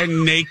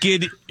and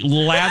naked,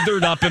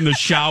 lathered up in the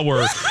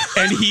shower,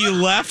 and he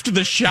left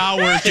the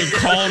shower to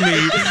call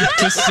me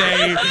to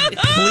say,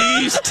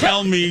 please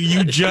tell me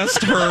you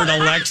just heard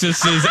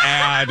Alexis's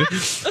ad.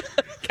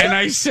 And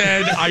I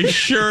said, I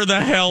sure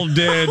the hell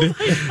did.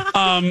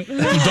 Dawn,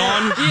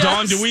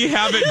 do we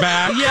have it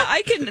back? Yeah,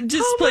 I can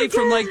just play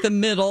from like the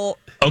middle.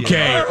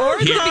 Okay. Or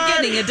the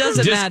beginning. It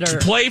doesn't matter.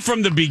 Play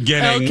from the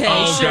beginning. Okay,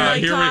 oh,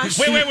 God.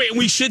 Wait.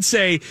 We should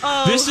say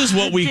this is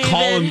what we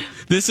call him.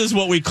 This is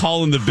what we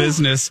call in the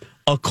business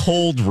a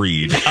cold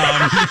read.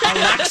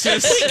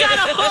 Alexis, we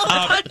got a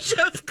whole bunch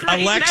of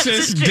great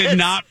Alexis messages. did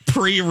not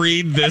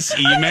pre-read this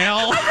email.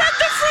 I read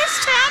the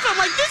first half. I'm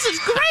like, this is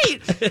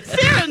great.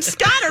 Sarah and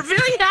Scott are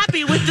very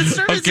happy with the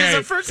services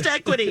of First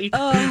Equity.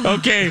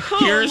 Okay,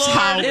 here's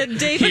how. And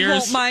David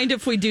won't mind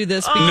if we do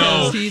this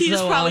because he's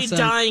so probably awesome.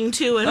 dying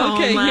too at home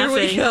Okay, laughing.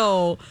 here we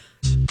go.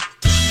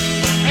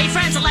 Hey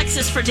friends,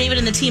 Alexis for David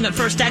and the team at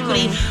First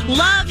Equity.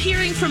 Love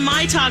hearing from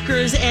my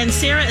talkers, and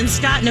Sarah and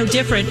Scott no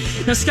different.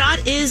 Now,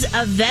 Scott is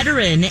a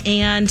veteran,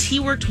 and he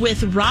worked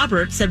with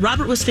Robert. Said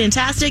Robert was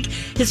fantastic.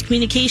 His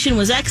communication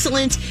was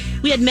excellent.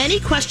 We had many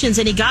questions,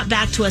 and he got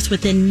back to us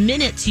within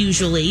minutes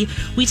usually.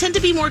 We tend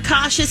to be more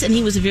cautious, and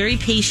he was very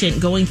patient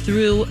going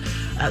through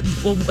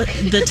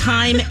the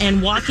time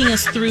and walking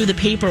us through the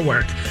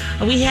paperwork.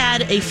 We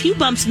had a few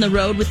bumps in the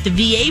road with the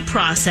VA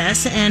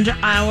process, and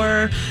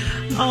our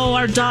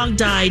dog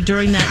died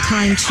during that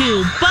time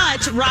too.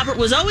 But Robert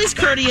was always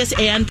courteous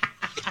and...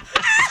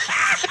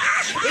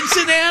 It's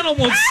an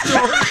animal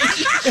story.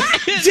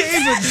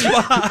 David's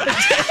spot.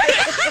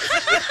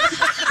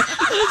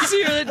 Let's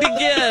hear it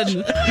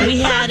again. We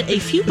had a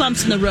few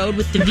bumps in the road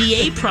with the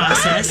VA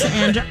process,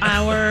 and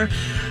our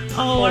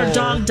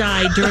dog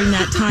died during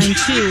that time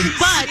too.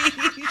 But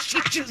she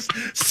just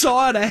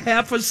saw it a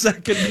half a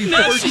second before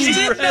No, she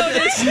did read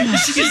notice. it.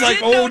 She's like,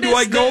 "Oh, do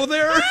I go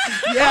there?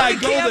 Yeah, I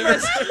go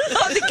there."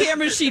 On the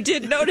camera, she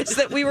did notice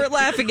that we were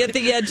laughing at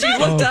the end. She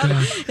looked up,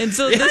 and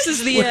so this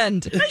is the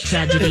end.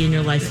 Tragedy in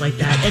your life like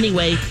that.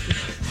 Anyway,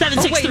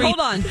 763 hold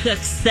on.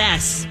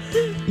 success.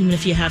 Even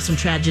if you have some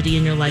tragedy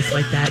in your life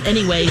like that.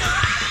 Anyway,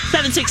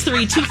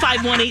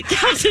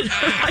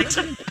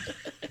 763-251-8000.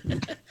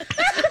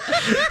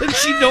 And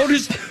she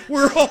noticed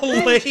we're all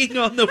laying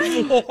on the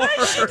floor.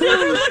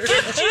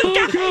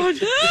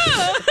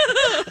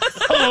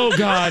 Oh,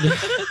 God.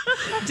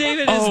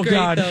 David is great,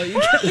 God. though.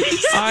 You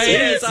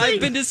guys,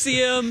 I've been to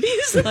see him. He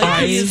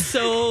is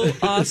so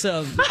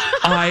awesome.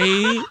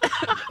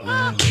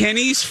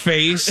 Kenny's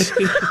face,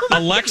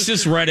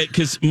 Alexis read it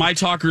because my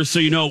talkers, so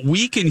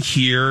we can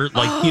hear,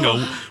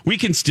 we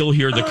can still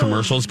hear the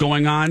commercials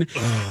going on.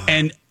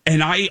 And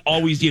I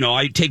always,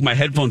 I take my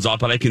headphones off,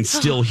 but I can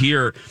still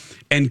hear.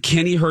 And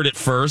Kenny heard it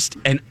first,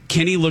 and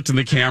Kenny looked in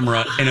the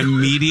camera and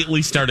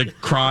immediately started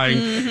crying.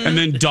 Mm-hmm. And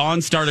then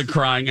Dawn started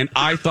crying, and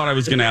I thought I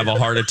was going to have a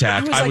heart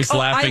attack. I was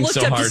laughing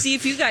so hard. I looked up to see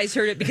if you guys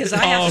heard it because I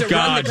have to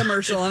run the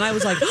commercial, and I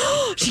was like,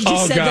 she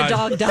just said the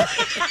dog died.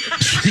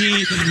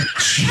 She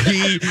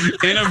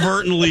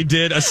inadvertently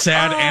did a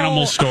sad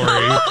animal story.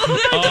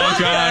 Oh,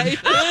 God.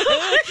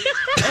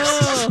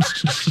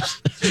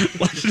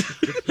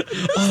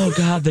 Oh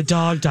God, the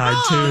dog died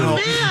too.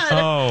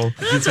 Man.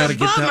 You got to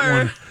get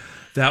that one.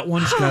 That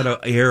one's got to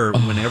air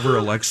whenever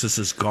Alexis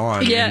is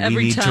gone. Yeah, and we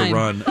every need time. to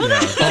run.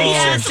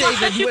 Yes,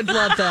 David would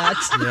love that.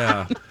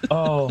 Yeah.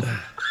 Oh,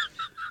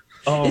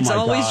 it's my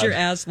always God. your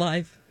ass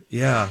life.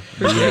 Yeah.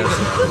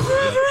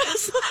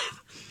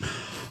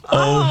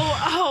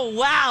 Oh,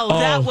 wow.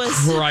 That was.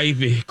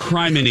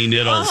 Criminy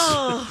niddles.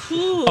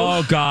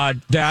 Oh,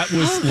 God. That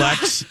was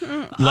Lex.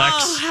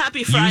 Oh,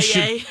 happy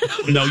Friday.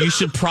 You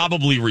should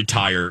probably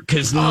retire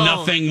because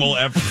nothing will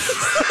ever.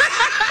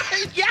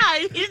 Yeah,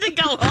 I need to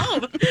go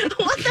home.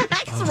 What the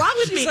heck's wrong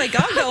with me? She's like,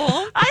 I'll go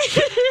home.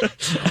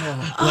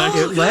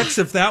 Lex,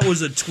 if that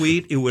was a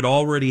tweet, it would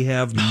already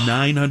have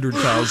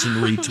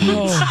 900,000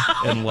 retweets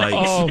and likes.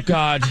 Oh,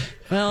 God.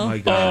 Well, my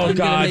God. I'm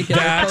going to make it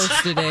a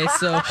post today,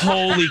 so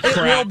Holy crap.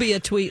 it will be a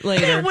tweet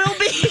later. It will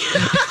be.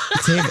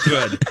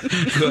 Good.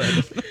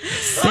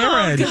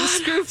 Sarah and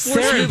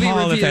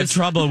Paul have had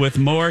trouble with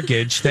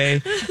mortgage.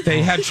 They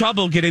had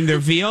trouble getting their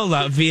VA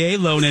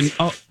loan, and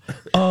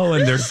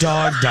and their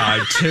dog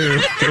died too.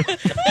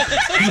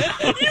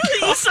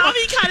 You saw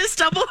me kind of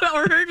stumble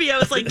or heard me. I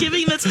was like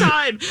giving this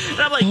time, and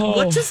I'm like,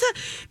 what does that?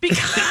 Because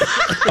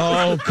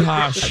oh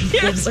gosh,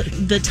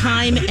 the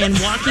time and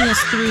walking us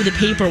through the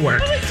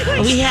paperwork.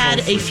 We had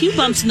a few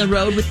bumps in the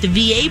road with the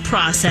VA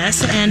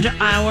process, and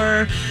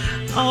our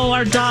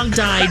dog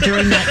died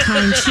during that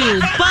time too.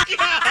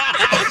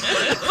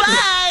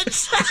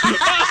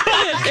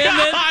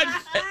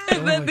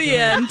 And then the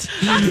end.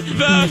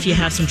 If you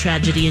have some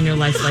tragedy in your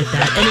life like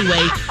that.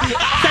 Anyway,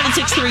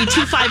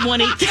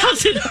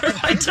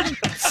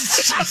 763-251-8000.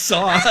 She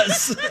saw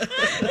us.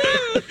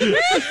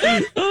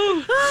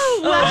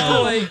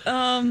 Wow. Boy.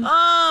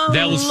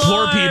 That was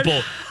Lord. poor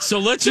people. So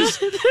let's just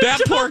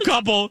that poor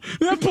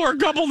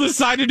couple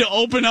decided to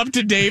open up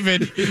to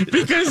David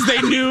because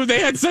they knew they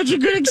had such a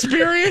good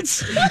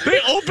experience. They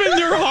opened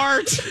their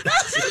heart.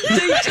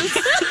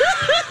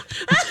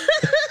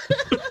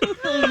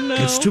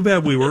 It's too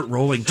bad we weren't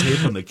rolling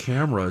tape on the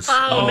cameras.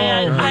 Oh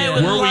man, I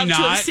would Were we love to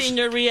have not? seen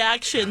your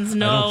reactions.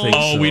 No. I don't think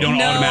so. We don't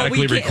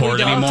automatically record we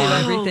don't anymore. Do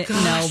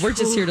everything. No, we're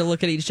just here to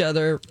look at each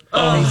other,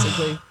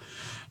 basically.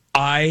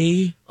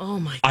 I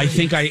my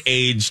think I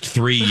aged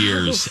 3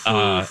 years.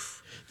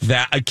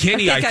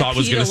 Kenny, I thought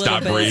was going to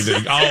stop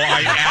breathing.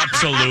 I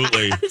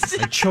absolutely.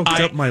 I choked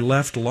up my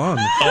left lung.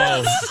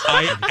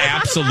 I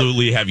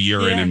absolutely have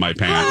urine in my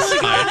pants.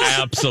 I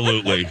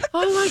absolutely.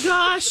 Oh my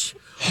gosh.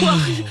 Well,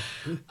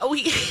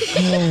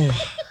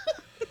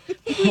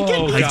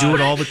 I do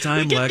it all the time,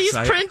 we get Lex. these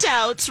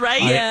printouts,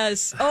 right?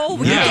 Yes.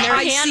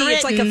 I see.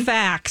 It's like a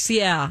fax.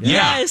 Yeah.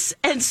 Yes.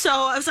 And so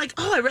I was like,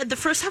 I read the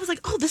first. I was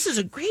like, this is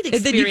a great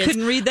experience. And then you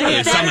couldn't read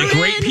that. They sound like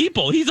great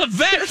people. He's a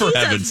vet, for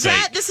heaven's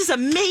sake. This is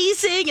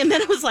amazing. And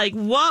then it was like,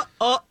 what?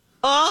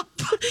 Up,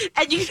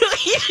 and you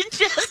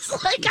just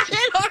like I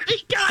had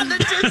already gone the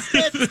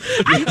distance.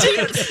 I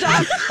didn't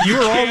stop. You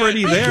were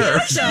already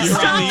there. You're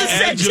on the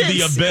edge of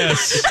the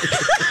abyss.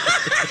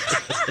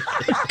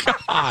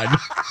 God.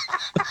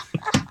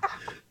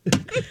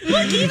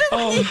 Look, even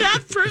when you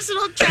have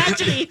personal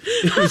tragedy,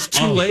 it was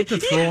too late to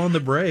throw on the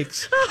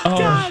brakes. Oh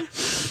God.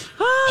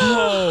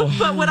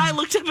 But when I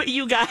looked up at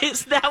you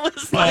guys, that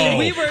was like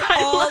we were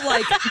all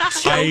like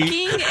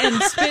choking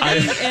and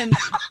spinning and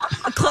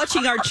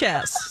clutching our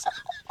chests.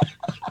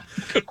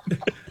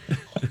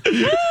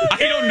 I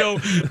don't know.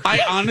 I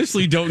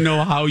honestly don't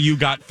know how you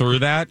got through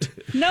that.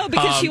 No,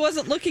 because she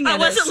wasn't looking at us. I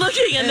wasn't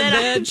looking, and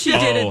then she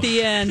did at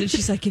the end. And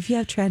she's like, if you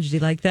have tragedy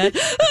like that,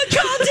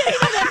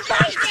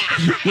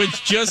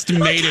 which just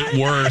made it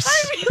worse.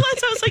 I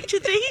realized, I was like,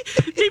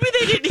 maybe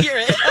they didn't hear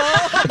it.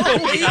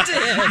 We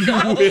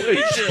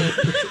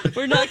did.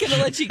 We're not going to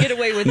let you get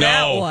away with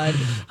that one.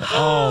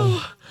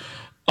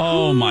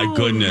 Oh my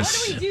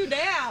goodness. What do we do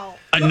now?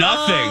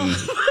 Nothing.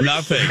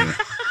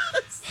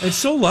 It's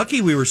so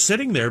lucky we were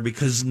sitting there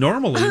because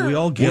normally we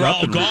all get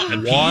up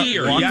and walk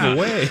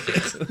away.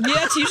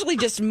 Yeah, it's usually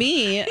just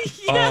me.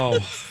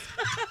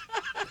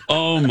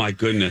 Oh my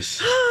goodness.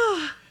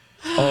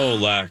 Oh,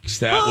 Lex,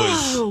 that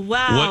was. Oh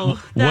wow!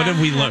 What have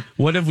we learned?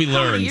 What have we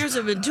learned? How many years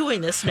have been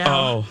doing this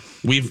now?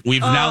 We've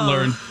now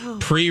learned.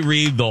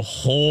 Pre-read the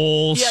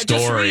whole story.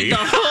 Just read the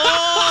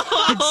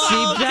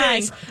whole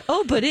thing.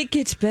 But it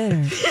gets better,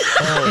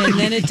 and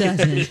then it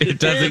doesn't. It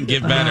doesn't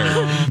get better.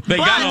 They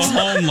got a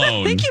home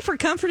loan. Thank you for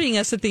comforting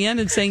us at the end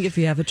and saying if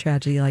you have a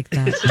tragedy like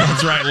that.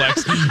 That's right,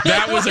 Lex.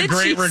 That was a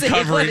great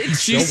recovery.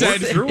 She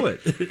said through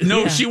it.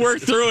 No, she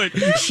worked through it.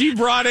 She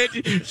brought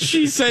it.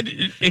 She said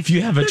if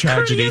you have a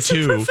tragedy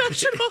too,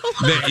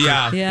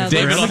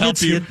 David will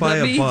help you. Hit by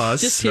a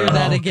bus. Just hear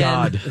that again.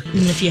 God.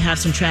 And if you have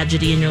some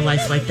tragedy in your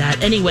life like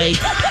that, anyway.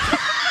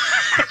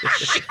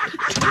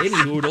 Any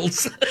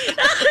noodles.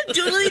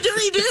 Doodly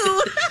doodly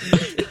doo.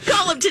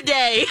 Call him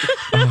today.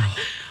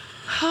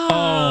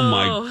 Oh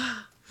my.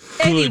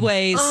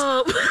 Anyways,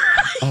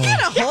 get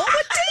a hold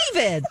with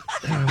David.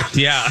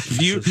 Yeah,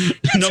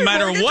 no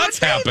matter what's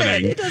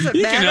happening,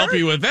 he can help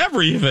you with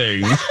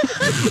everything.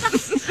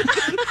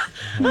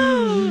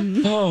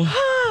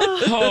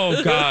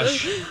 Oh,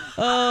 gosh.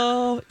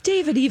 Oh,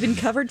 David even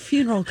covered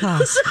funeral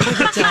costs. With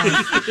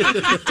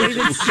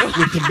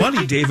the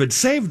money David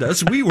saved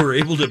us, we were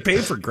able to pay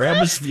for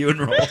Grandma's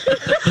funeral.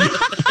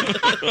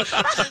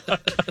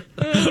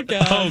 Oh,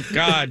 God. Oh,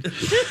 God.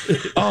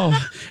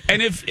 Oh,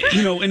 and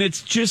and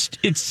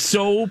it's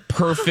so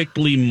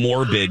perfectly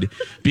morbid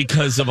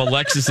because of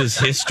Alexis's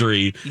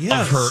history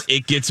of her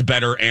It Gets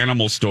Better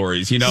animal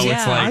stories. It's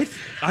like...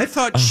 I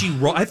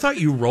thought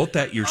you wrote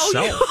that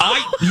yourself.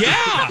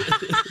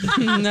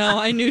 No,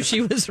 I knew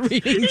she was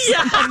reading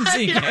someone's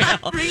email.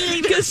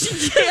 Reading because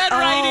she can't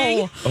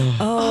writing.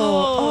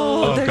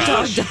 Their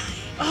dog died.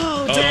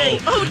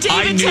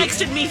 David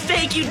texted me.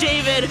 Thank you,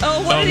 David.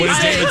 What does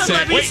David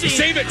say? Wait,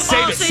 save it.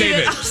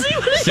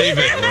 Save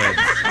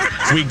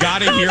it. We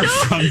got to hear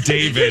from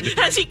David.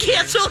 Has he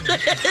canceled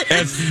it?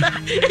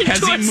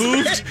 Has he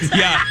moved?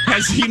 Yeah.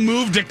 Has he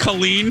moved to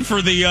Colleen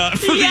for the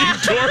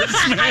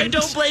endorsement? I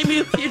don't blame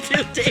you if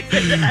you do,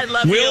 David. I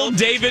love you. Will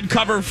David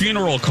cover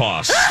funeral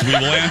costs? We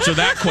will answer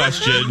that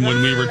question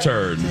when we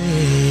return.